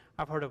instantly.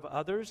 I've heard of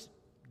others,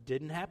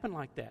 didn't happen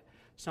like that.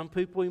 Some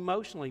people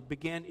emotionally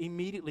began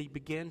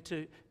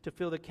to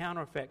feel the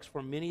counter effects.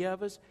 For many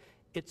of us,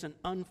 it's an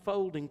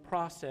unfolding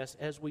process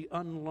as we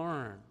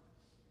unlearn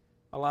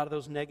a lot of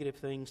those negative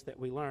things that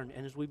we learned,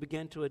 and as we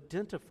begin to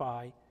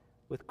identify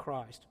with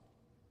Christ.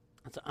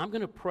 And so I'm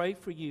going to pray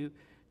for you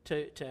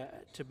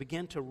to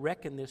begin to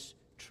reckon this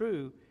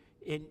true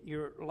in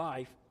your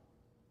life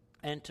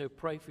and to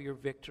pray for your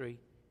victory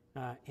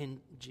in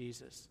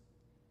Jesus.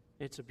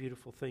 It's a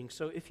beautiful thing.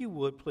 So if you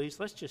would, please,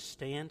 let's just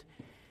stand.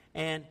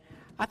 And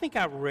I think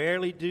I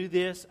rarely do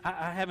this.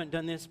 I haven't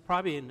done this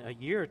probably in a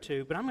year or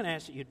two, but I'm going to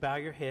ask that you'd bow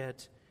your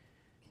heads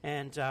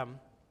and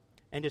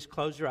just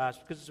close your eyes,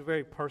 because it's a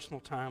very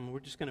personal time. We're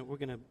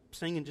going to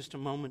sing in just a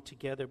moment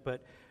together.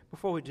 But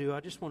before we do,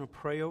 I just want to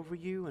pray over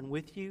you and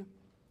with you.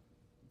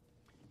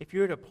 If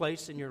you're at a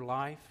place in your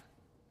life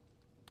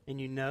and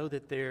you know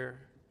that there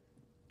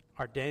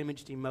are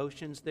damaged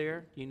emotions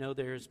there. You know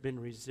there has been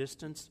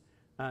resistance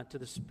to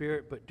the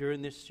Spirit, but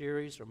during this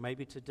series, or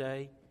maybe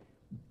today,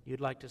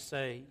 you'd like to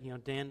say,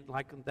 Dan,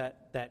 like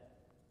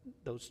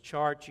those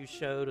charts you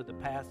showed of the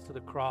path to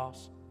the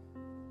cross,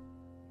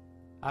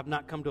 I've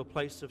not come to a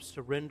place of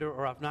surrender,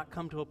 or I've not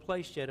come to a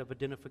place yet of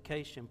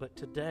identification, but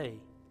today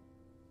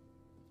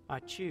I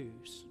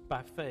choose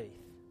by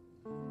faith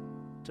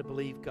to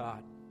believe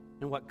God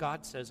and what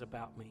God says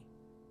about me,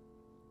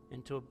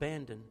 and to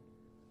abandon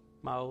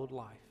my old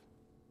life,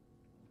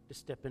 to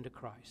step into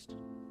Christ.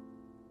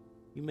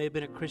 You may have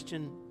been a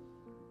Christian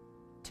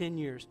 10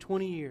 years,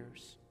 20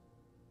 years,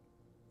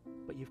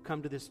 but you've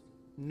come to this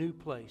new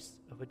place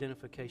of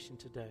identification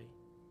today.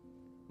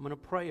 I'm going to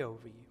pray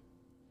over you.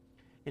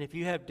 And if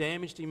you have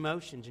damaged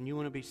emotions and you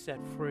want to be set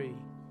free,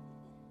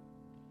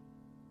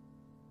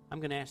 I'm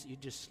going to ask that you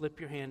just slip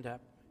your hand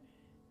up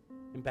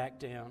and back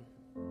down.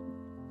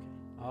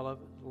 Okay. All of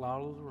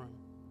the room.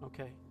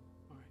 Okay.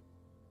 All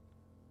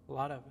right. A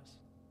lot of us.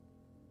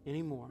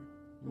 Any more?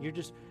 And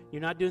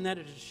you're not doing that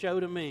as a show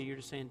to me. You're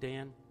just saying,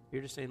 Dan,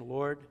 you're just saying,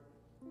 Lord,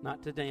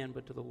 not to Dan,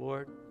 but to the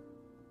Lord.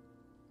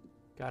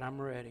 God, I'm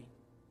ready.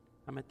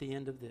 I'm at the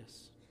end of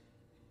this.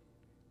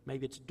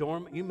 Maybe it's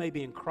dormant. You may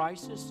be in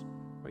crisis,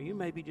 or you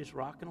may be just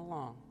rocking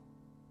along.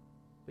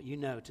 But you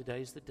know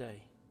today's the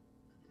day.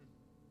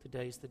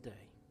 Today's the day.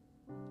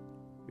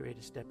 You're ready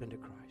to step into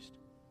Christ.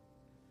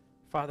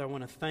 Father, I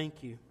want to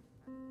thank you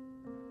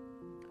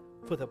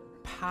for the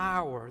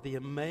power, the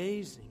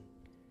amazing,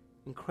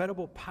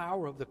 incredible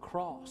power of the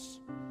cross,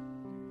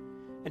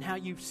 and how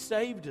you've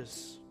saved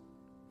us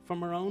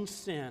from our own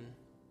sin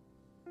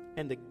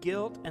and the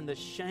guilt and the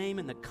shame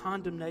and the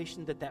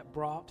condemnation that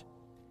brought.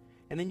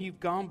 And then you've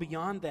gone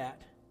beyond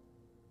that,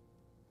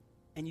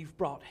 and you've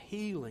brought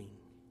healing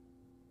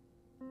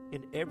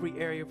in every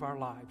area of our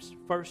lives.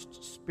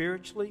 First,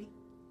 spiritually,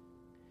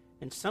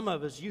 and some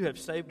of us, you have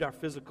saved our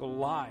physical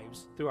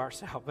lives through our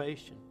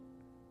salvation.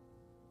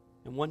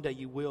 And one day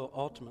you will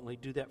ultimately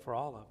do that for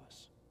all of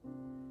us.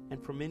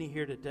 And for many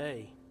here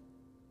today,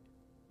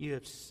 you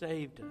have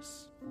saved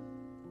us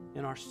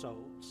in our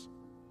souls,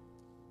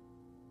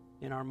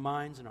 in our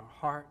minds, in our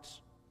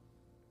hearts,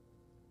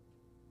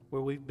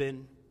 where we've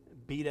been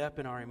beat up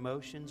in our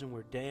emotions and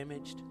we're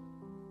damaged.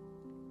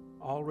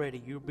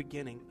 Already you're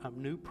beginning a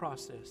new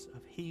process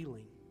of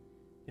healing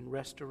and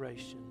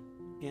restoration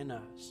in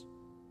us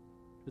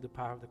through the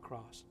power of the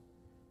cross.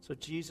 So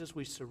Jesus,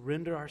 we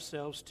surrender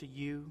ourselves to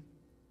you.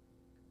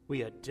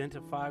 We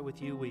identify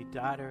with you. We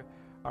die to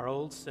our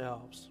old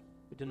selves.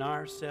 We deny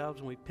ourselves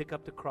and we pick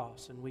up the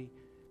cross, and we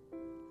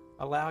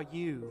allow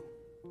you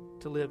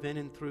to live in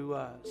and through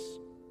us.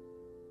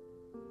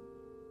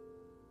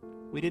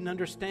 We didn't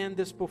understand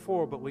this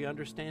before, but we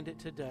understand it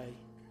today.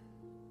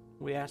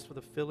 We ask for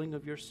the filling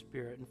of your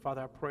Spirit. And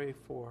Father, I pray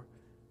for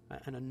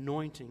an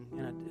anointing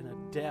and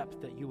a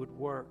depth that you would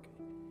work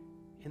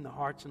in the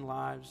hearts and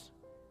lives,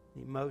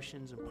 the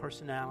emotions and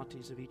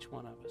personalities of each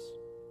one of us.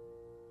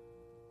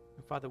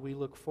 And Father, we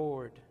look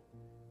forward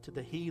to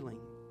the healing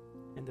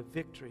and the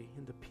victory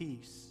and the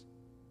peace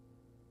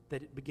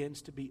that it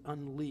begins to be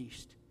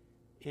unleashed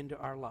into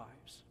our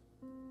lives.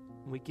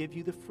 And we give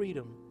you the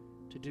freedom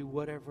to do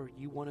whatever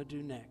you want to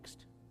do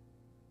next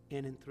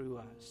in and through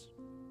us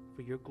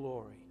for your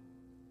glory.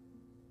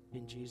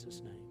 In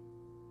Jesus' name.